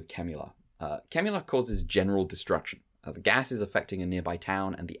deal with Kemula. Kemula causes general destruction. The gas is affecting a nearby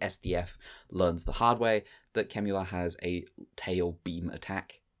town, and the SDF learns the hard way that Kemula has a tail beam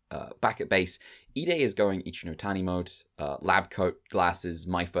attack. Back at base, Ide is going Ichinotani mode, lab coat, glasses,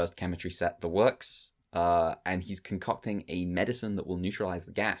 my first chemistry set, the works, and he's concocting a medicine that will neutralize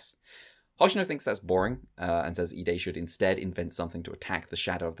the gas. Hoshino thinks that's boring, and says Ide should instead invent something to attack the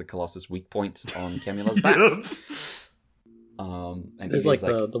Shadow of the Colossus weak point on Kemula's back. And there's like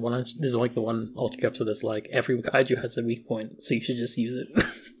the one. There's like the one Ultra episode that's like every kaiju has a weak point, so you should just use it.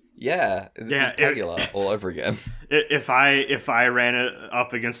 Yeah, this is Pegula all over again. If I ran it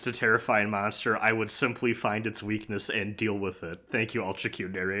up against a terrifying monster, I would simply find its weakness and deal with it. Thank you, Ultra Q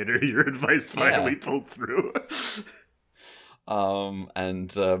narrator. Your advice finally pulled through.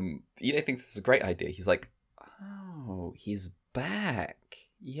 And Ide thinks it's a great idea. He's like, oh, he's back.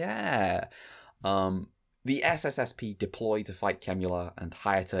 Yeah. The SSSP deploy to fight Kemula, and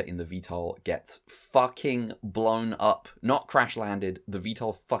Hayata in the VTOL gets fucking blown up. Not crash landed. The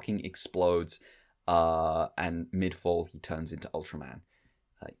VTOL fucking explodes. And mid-fall, he turns into Ultraman.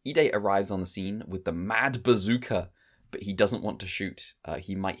 Ide arrives on the scene with the mad bazooka, but he doesn't want to shoot.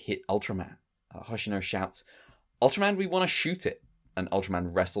 He might hit Ultraman. Hoshino shouts, Ultraman, we want to shoot it. And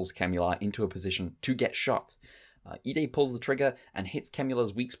Ultraman wrestles Kemula into a position to get shot. Ide pulls the trigger and hits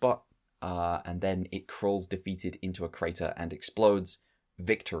Kemula's weak spot. And then it crawls defeated into a crater and explodes.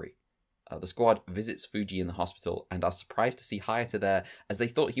 Victory. The squad visits Fuji in the hospital and are surprised to see Hayata there, as they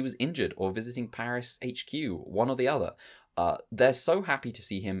thought he was injured or visiting Paris HQ, one or the other. They're so happy to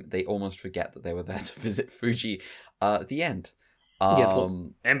see him, they almost forget that they were there to visit Fuji. The end.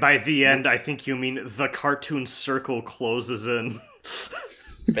 And by the end, I think you mean the cartoon circle closes in.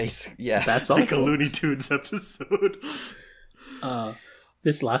 Basically, yes. That's all, like a Looney Tunes episode.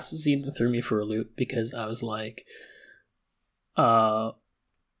 This last scene threw me for a loop because I was like,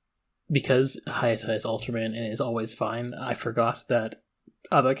 because Hayata is Ultraman and is always fine, I forgot that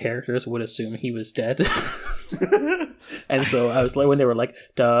other characters would assume he was dead. And so I was like, when they were like,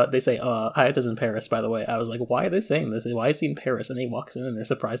 duh, they say, Hayata's in Paris, by the way. I was like, why are they saying this? Why is he in Paris? And he walks in and they're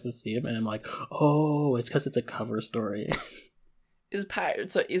surprised to see him. And I'm like, oh, it's because it's a cover story. Is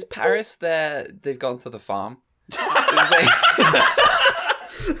Paris there? They've gone to the farm.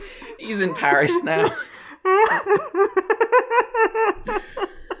 He's in Paris now.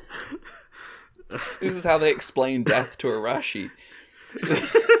 This is how they explain death to Arashi.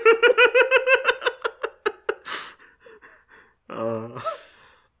 The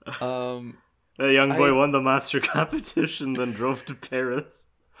young boy won the monster competition, then drove to Paris.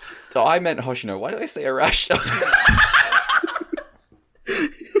 So I meant Hoshino. Why did I say Arashi?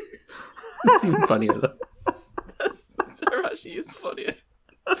 It's even funnier though. Arashi is funnier.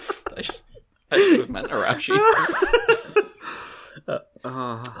 I should have meant Arashi.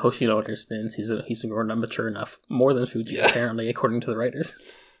 Hoshino understands he's more mature enough, more than Fuji apparently, according to the writers.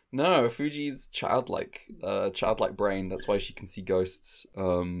 No, Fuji's childlike brain. That's why she can see ghosts.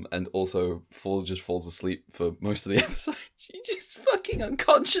 And also falls asleep for most of the episode. She's just fucking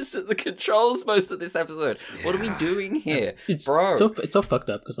unconscious at the controls most of this episode. Yeah. What are we doing here, bro? It's so fucked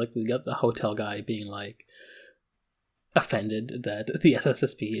up because like we got the hotel guy being like offended that the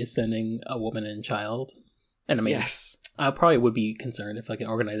SSSP is sending a woman and child, and I mean, yes, I probably would be concerned if like an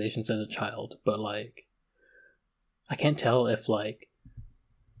organization sent a child, but like I can't tell if like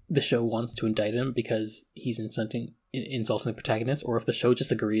the show wants to indict him because he's insulting the protagonist, or if the show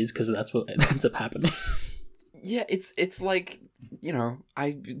just agrees because that's what ends up happening. Yeah, it's like, you know,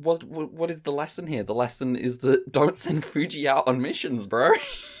 what is the lesson here? The lesson is that don't send Fuji out on missions, bro.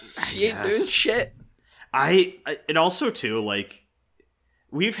 She ain't doing shit. And also too, like,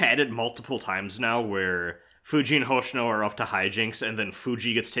 we've had it multiple times now where Fuji and Hoshino are up to hijinks, and then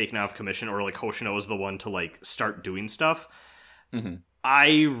Fuji gets taken off commission, or like Hoshino is the one to like start doing stuff. Mm-hmm.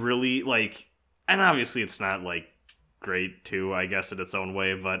 I really like, and obviously it's not like great too, I guess, in its own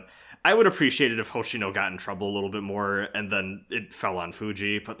way, but I would appreciate it if Hoshino got in trouble a little bit more and then it fell on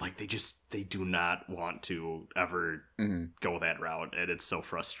Fuji, but like they do not want to ever go that route, and it's so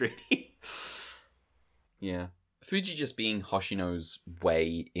frustrating. Yeah. Fuji just being Hoshino's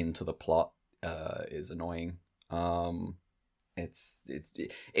way into the plot is annoying. It's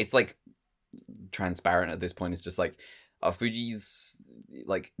like transparent at this point. It's just like, Fuji's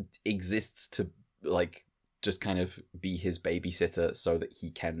like exists to like just kind of be his babysitter so that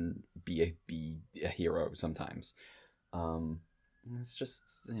he can be a hero sometimes. It's just,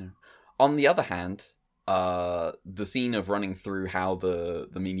 you know. On the other hand, the scene of running through how the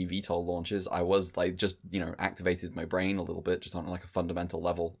mini VTOL launches, I was like, just, you know, activated my brain a little bit, just on like a fundamental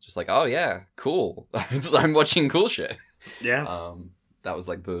level, just like, oh yeah, cool. I'm watching cool shit. Yeah. That was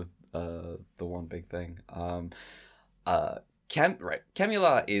like the one big thing.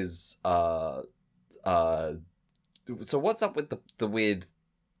 Kemula is so what's up with the weird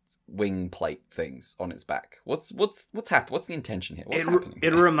wing plate things on its back? What's happened? What's the intention here? What's happening?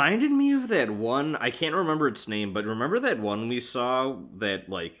 It reminded me of that one, I can't remember its name, but remember that one we saw that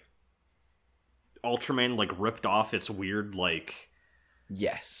like Ultraman like ripped off its weird like,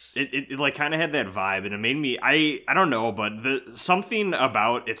 yes, it like kind of had that vibe, and it made me, I don't know, but something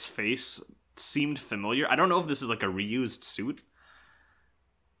about its face seemed familiar. I don't know if this is like a reused suit.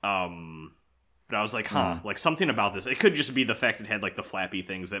 But I was like, like something about this. It could just be the fact it had like the flappy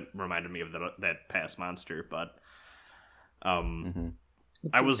things that reminded me of that past monster. But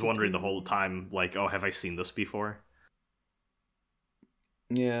I was wondering the whole time, like, oh, have I seen this before?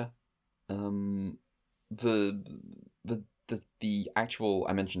 Yeah. The actual,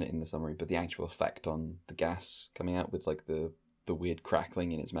 I mentioned it in the summary, but the actual effect on the gas coming out with like the weird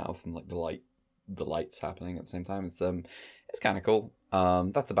crackling in its mouth and like the lights happening at the same time, it's kind of cool.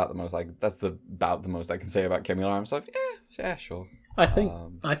 That's about the most I can say about Kemula. I'm just like, yeah, sure. I think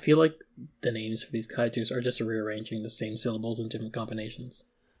I feel like the names for these kaijus are just rearranging the same syllables in different combinations.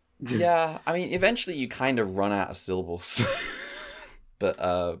 Yeah, I mean, eventually you kind of run out of syllables.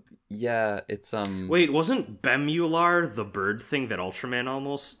 But yeah, it's Wait, wasn't Bemular the bird thing that Ultraman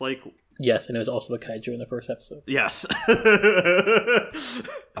almost like? Yes, and it was also the kaiju in the first episode. Yes.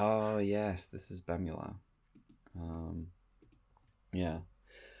 Oh yes, this is Bemular. Yeah.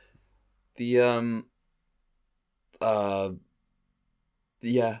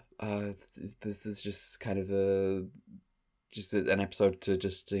 This is just kind of an episode to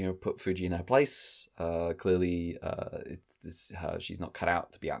just, you know, put Fuji in her place. Clearly, she's not cut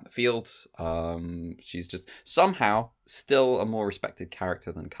out to be out in the field. She's just somehow still a more respected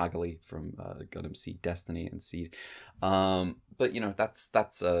character than Kagami from Gundam Seed Destiny and Seed. But you know, that's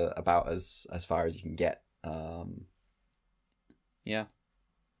about as far as you can get. Yeah.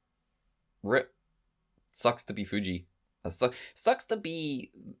 Rip. Sucks to be Fuji. Sucks to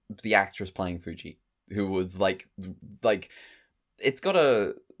be the actress playing Fuji, who was like it's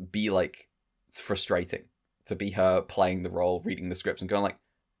gotta be like frustrating to be her playing the role, reading the scripts and going like,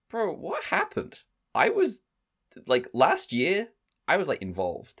 bro, what happened? I was like, last year I was like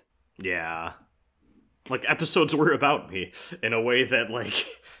involved. Yeah. Like episodes were about me in a way that like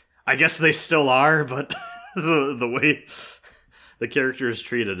I guess they still are, but the way the character is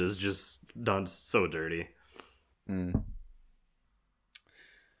treated is just done so dirty.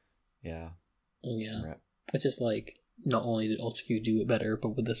 Yeah. Yeah. Right. It's just like, not only did Ultra Q do it better,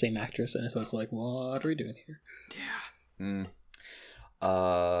 but with the same actress, and so it's like, what are we doing here? Yeah.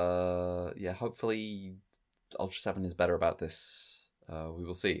 Yeah, hopefully Ultra 7 is better about this. We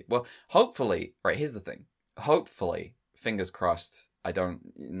will see. Well, hopefully, right, here's the thing. Hopefully, fingers crossed, I don't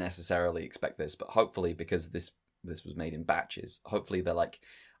necessarily expect this, but hopefully, because this was made in batches, hopefully they're like,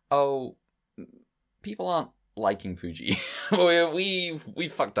 oh, people aren't liking Fuji. we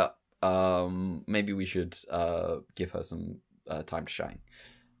fucked up. Maybe we should give her some time to shine.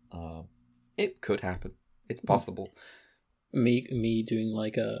 It could happen. It's possible. Me doing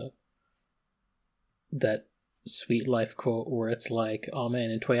like that Sweet Life quote where it's like, oh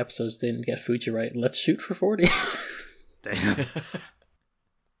man, in 20 episodes they didn't get Fuji right. Let's shoot for 40. Damn.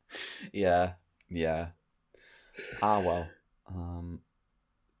 Yeah. Ah, well.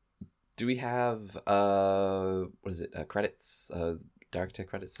 Do we have what is it? Credits? Director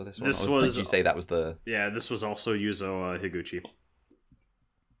credits for this one? This did you say that was the? Yeah, this was also Yuzo Higuchi.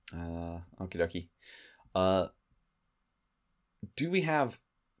 Okie dokie. Do we have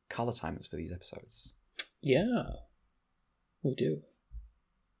color timers for these episodes? Yeah, we do.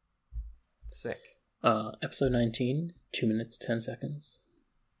 Sick. Episode 19, 2 minutes 10 seconds.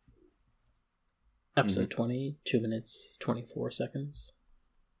 Episode 20, 2 minutes 24 seconds.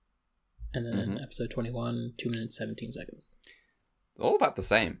 And then episode 21, 2 minutes 17 seconds. All about the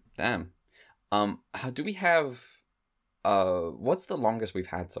same. Damn. How do we have? What's the longest we've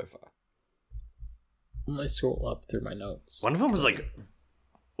had so far? I scroll up through my notes. One of them was like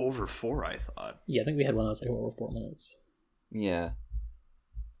over 4, I thought. Yeah, I think we had one that was like over 4 minutes. Yeah.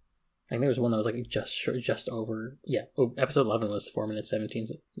 I think there was one that was like just over. Yeah, episode 11 was 4 minutes 17.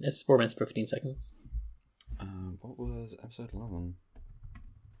 It's 4 minutes 15 seconds. What was episode 11?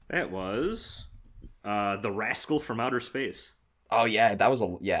 That was The Rascal from Outer Space. Oh yeah, that was a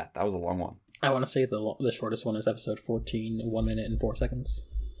long one. I want to say the shortest one is episode 14, 1 minute and 4 seconds.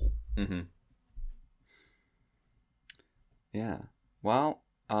 Mm-hmm. Yeah. Well,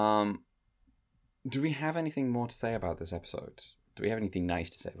 do we have anything more to say about this episode? Do we have anything nice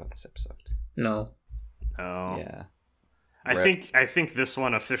to say about this episode? No. Oh. Yeah. I think this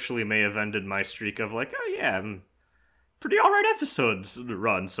one officially may have ended my streak of like, oh yeah, pretty alright episodes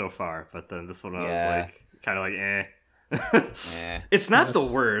run so far. But then this one I was like, kind of like, eh. It's not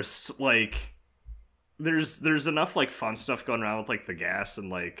the worst. Like, there's enough like fun stuff going around with like the gas, and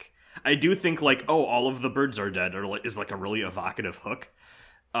like I do think like, oh, all of the birds are dead is like a really evocative hook.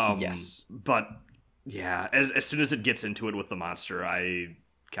 Yes. But yeah, as soon as it gets into it with the monster, I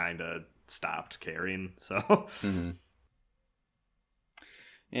kind of stopped caring. So. Mm-hmm.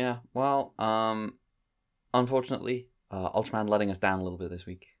 Yeah. Well, unfortunately, Ultraman letting us down a little bit this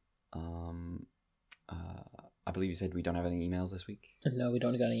week. I believe you said we don't have any emails this week. No, we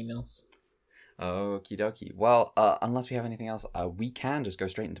don't got any emails. Okie dokie. Well, unless we have anything else, we can just go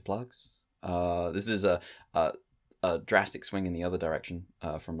straight into plugs. This is a drastic swing in the other direction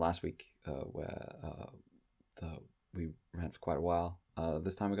from last week, where we ran for quite a while.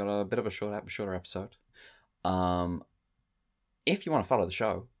 This time we got a bit of a shorter episode. If you want to follow the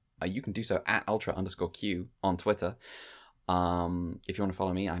show, you can do so at ultra_q on Twitter. If you want to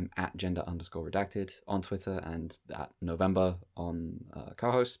follow me, I'm at gender_redacted on Twitter and at November on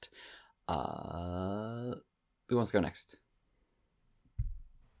co-host. Who wants to go next?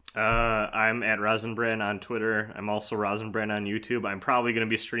 I'm at Rosenbrand on Twitter. I'm also Rosenbrand on YouTube. I'm probably going to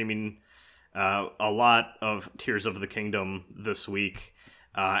be streaming a lot of Tears of the Kingdom this week,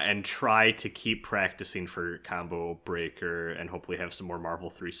 and try to keep practicing for Combo Breaker and hopefully have some more Marvel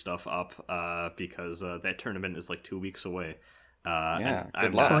 3 stuff up, because that tournament is like 2 weeks away.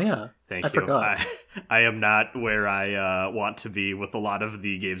 Good luck. Oh yeah, Thank I you. forgot. I am not where I want to be with a lot of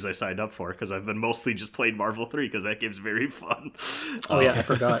the games I signed up for, because I've been mostly just playing Marvel 3 because that game's very fun. Oh yeah, I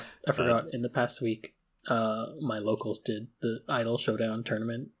forgot. In the past week, my locals did the Idol Showdown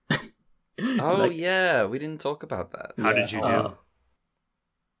tournament. Oh yeah, we didn't talk about that. How did you do?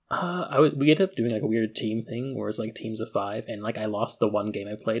 We ended up doing like a weird team thing where it's like teams of 5, and like I lost the one game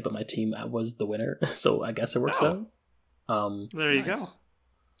I played, but my team was the winner, so I guess it works out. There you go.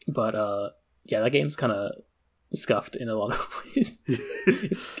 But yeah, that game's kind of scuffed in a lot of ways.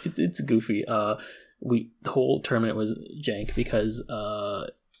 it's goofy. The whole tournament was jank because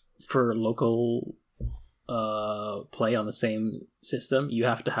for local play on the same system, you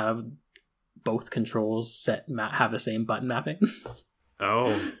have to have both controls have the same button mapping.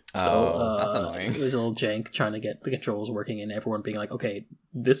 Oh, that's annoying. It was a little jank trying to get the controls working and everyone being like, okay,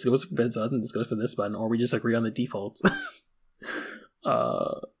 this goes for this button, this goes for this button, or we just agree on the defaults.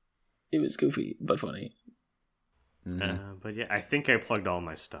 It was goofy but funny. But yeah, I think I plugged all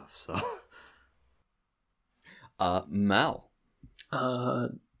my stuff. So, Mel.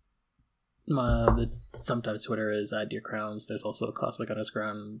 The sometimes Twitter is at Dear Crowns. There's also Cosmic_.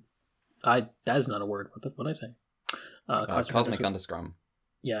 That is not a word. What did I say? Cosmic underscrum.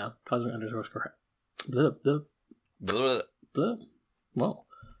 Yeah, Cosmic_. Blah, blah, Blah. blah. Well,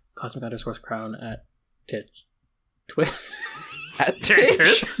 Cosmic_crown at Twitch. At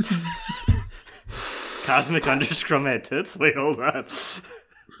Twitch? Cosmic_ at tits? Wait, hold on.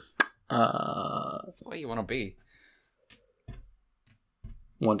 That's where you want to be.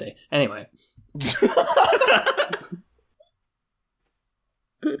 One day. Anyway.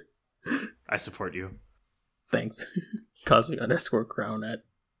 I support you. Thanks. Cosmic_crown at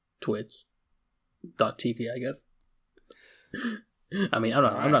Twitch.tv, I guess. I mean,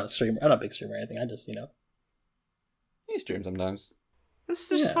 I'm not a streamer. I'm not a big streamer or anything. I just, You stream sometimes.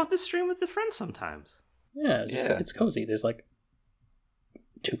 This is just fun to stream with the friends sometimes. Yeah, it's cozy. There's like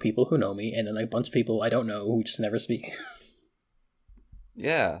 2 people who know me, and then like, a bunch of people I don't know who just never speak.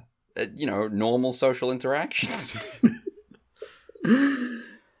 Yeah. Normal social interactions.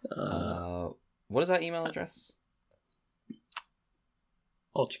 What is that email address?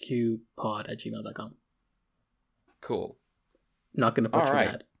 ultraqpod@gmail.com. Cool. Not going to butcher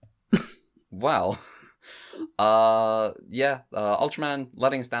that. Well, Ultraman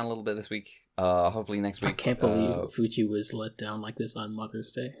letting us down a little bit this week. Hopefully next week. I can't believe Fuji was let down like this on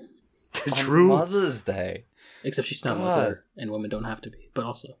Mother's Day. True. On Mother's Day. Except she's not a mother, and women don't have to be. But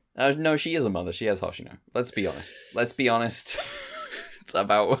also, no, she is a mother. She has Hoshino. Let's be honest. It's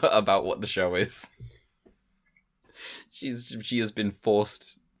about what the show is. She has been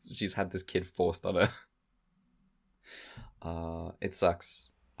forced. She's had this kid forced on her. It sucks.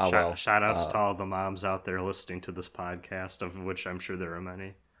 Shout outs to all the moms out there listening to this podcast, of which I'm sure there are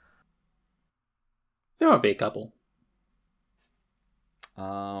many. There might be a couple.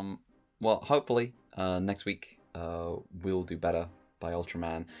 Well, hopefully, next week, we'll do better by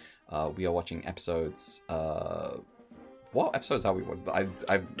Ultraman. We are watching episodes. What episodes are we?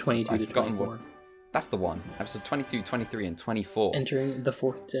 I've 22 to 24. That's the one. Episode 22, 23, and 24. Entering the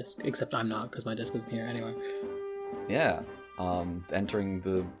 4th disc, except I'm not, because my disc isn't here anyway. Yeah. Entering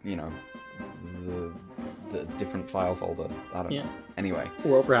the different file folder. I don't know. Anyway.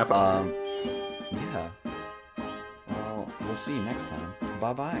 We're over half hour. Yeah. Well, we'll see you next time.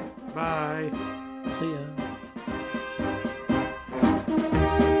 Bye-bye. Bye. See ya.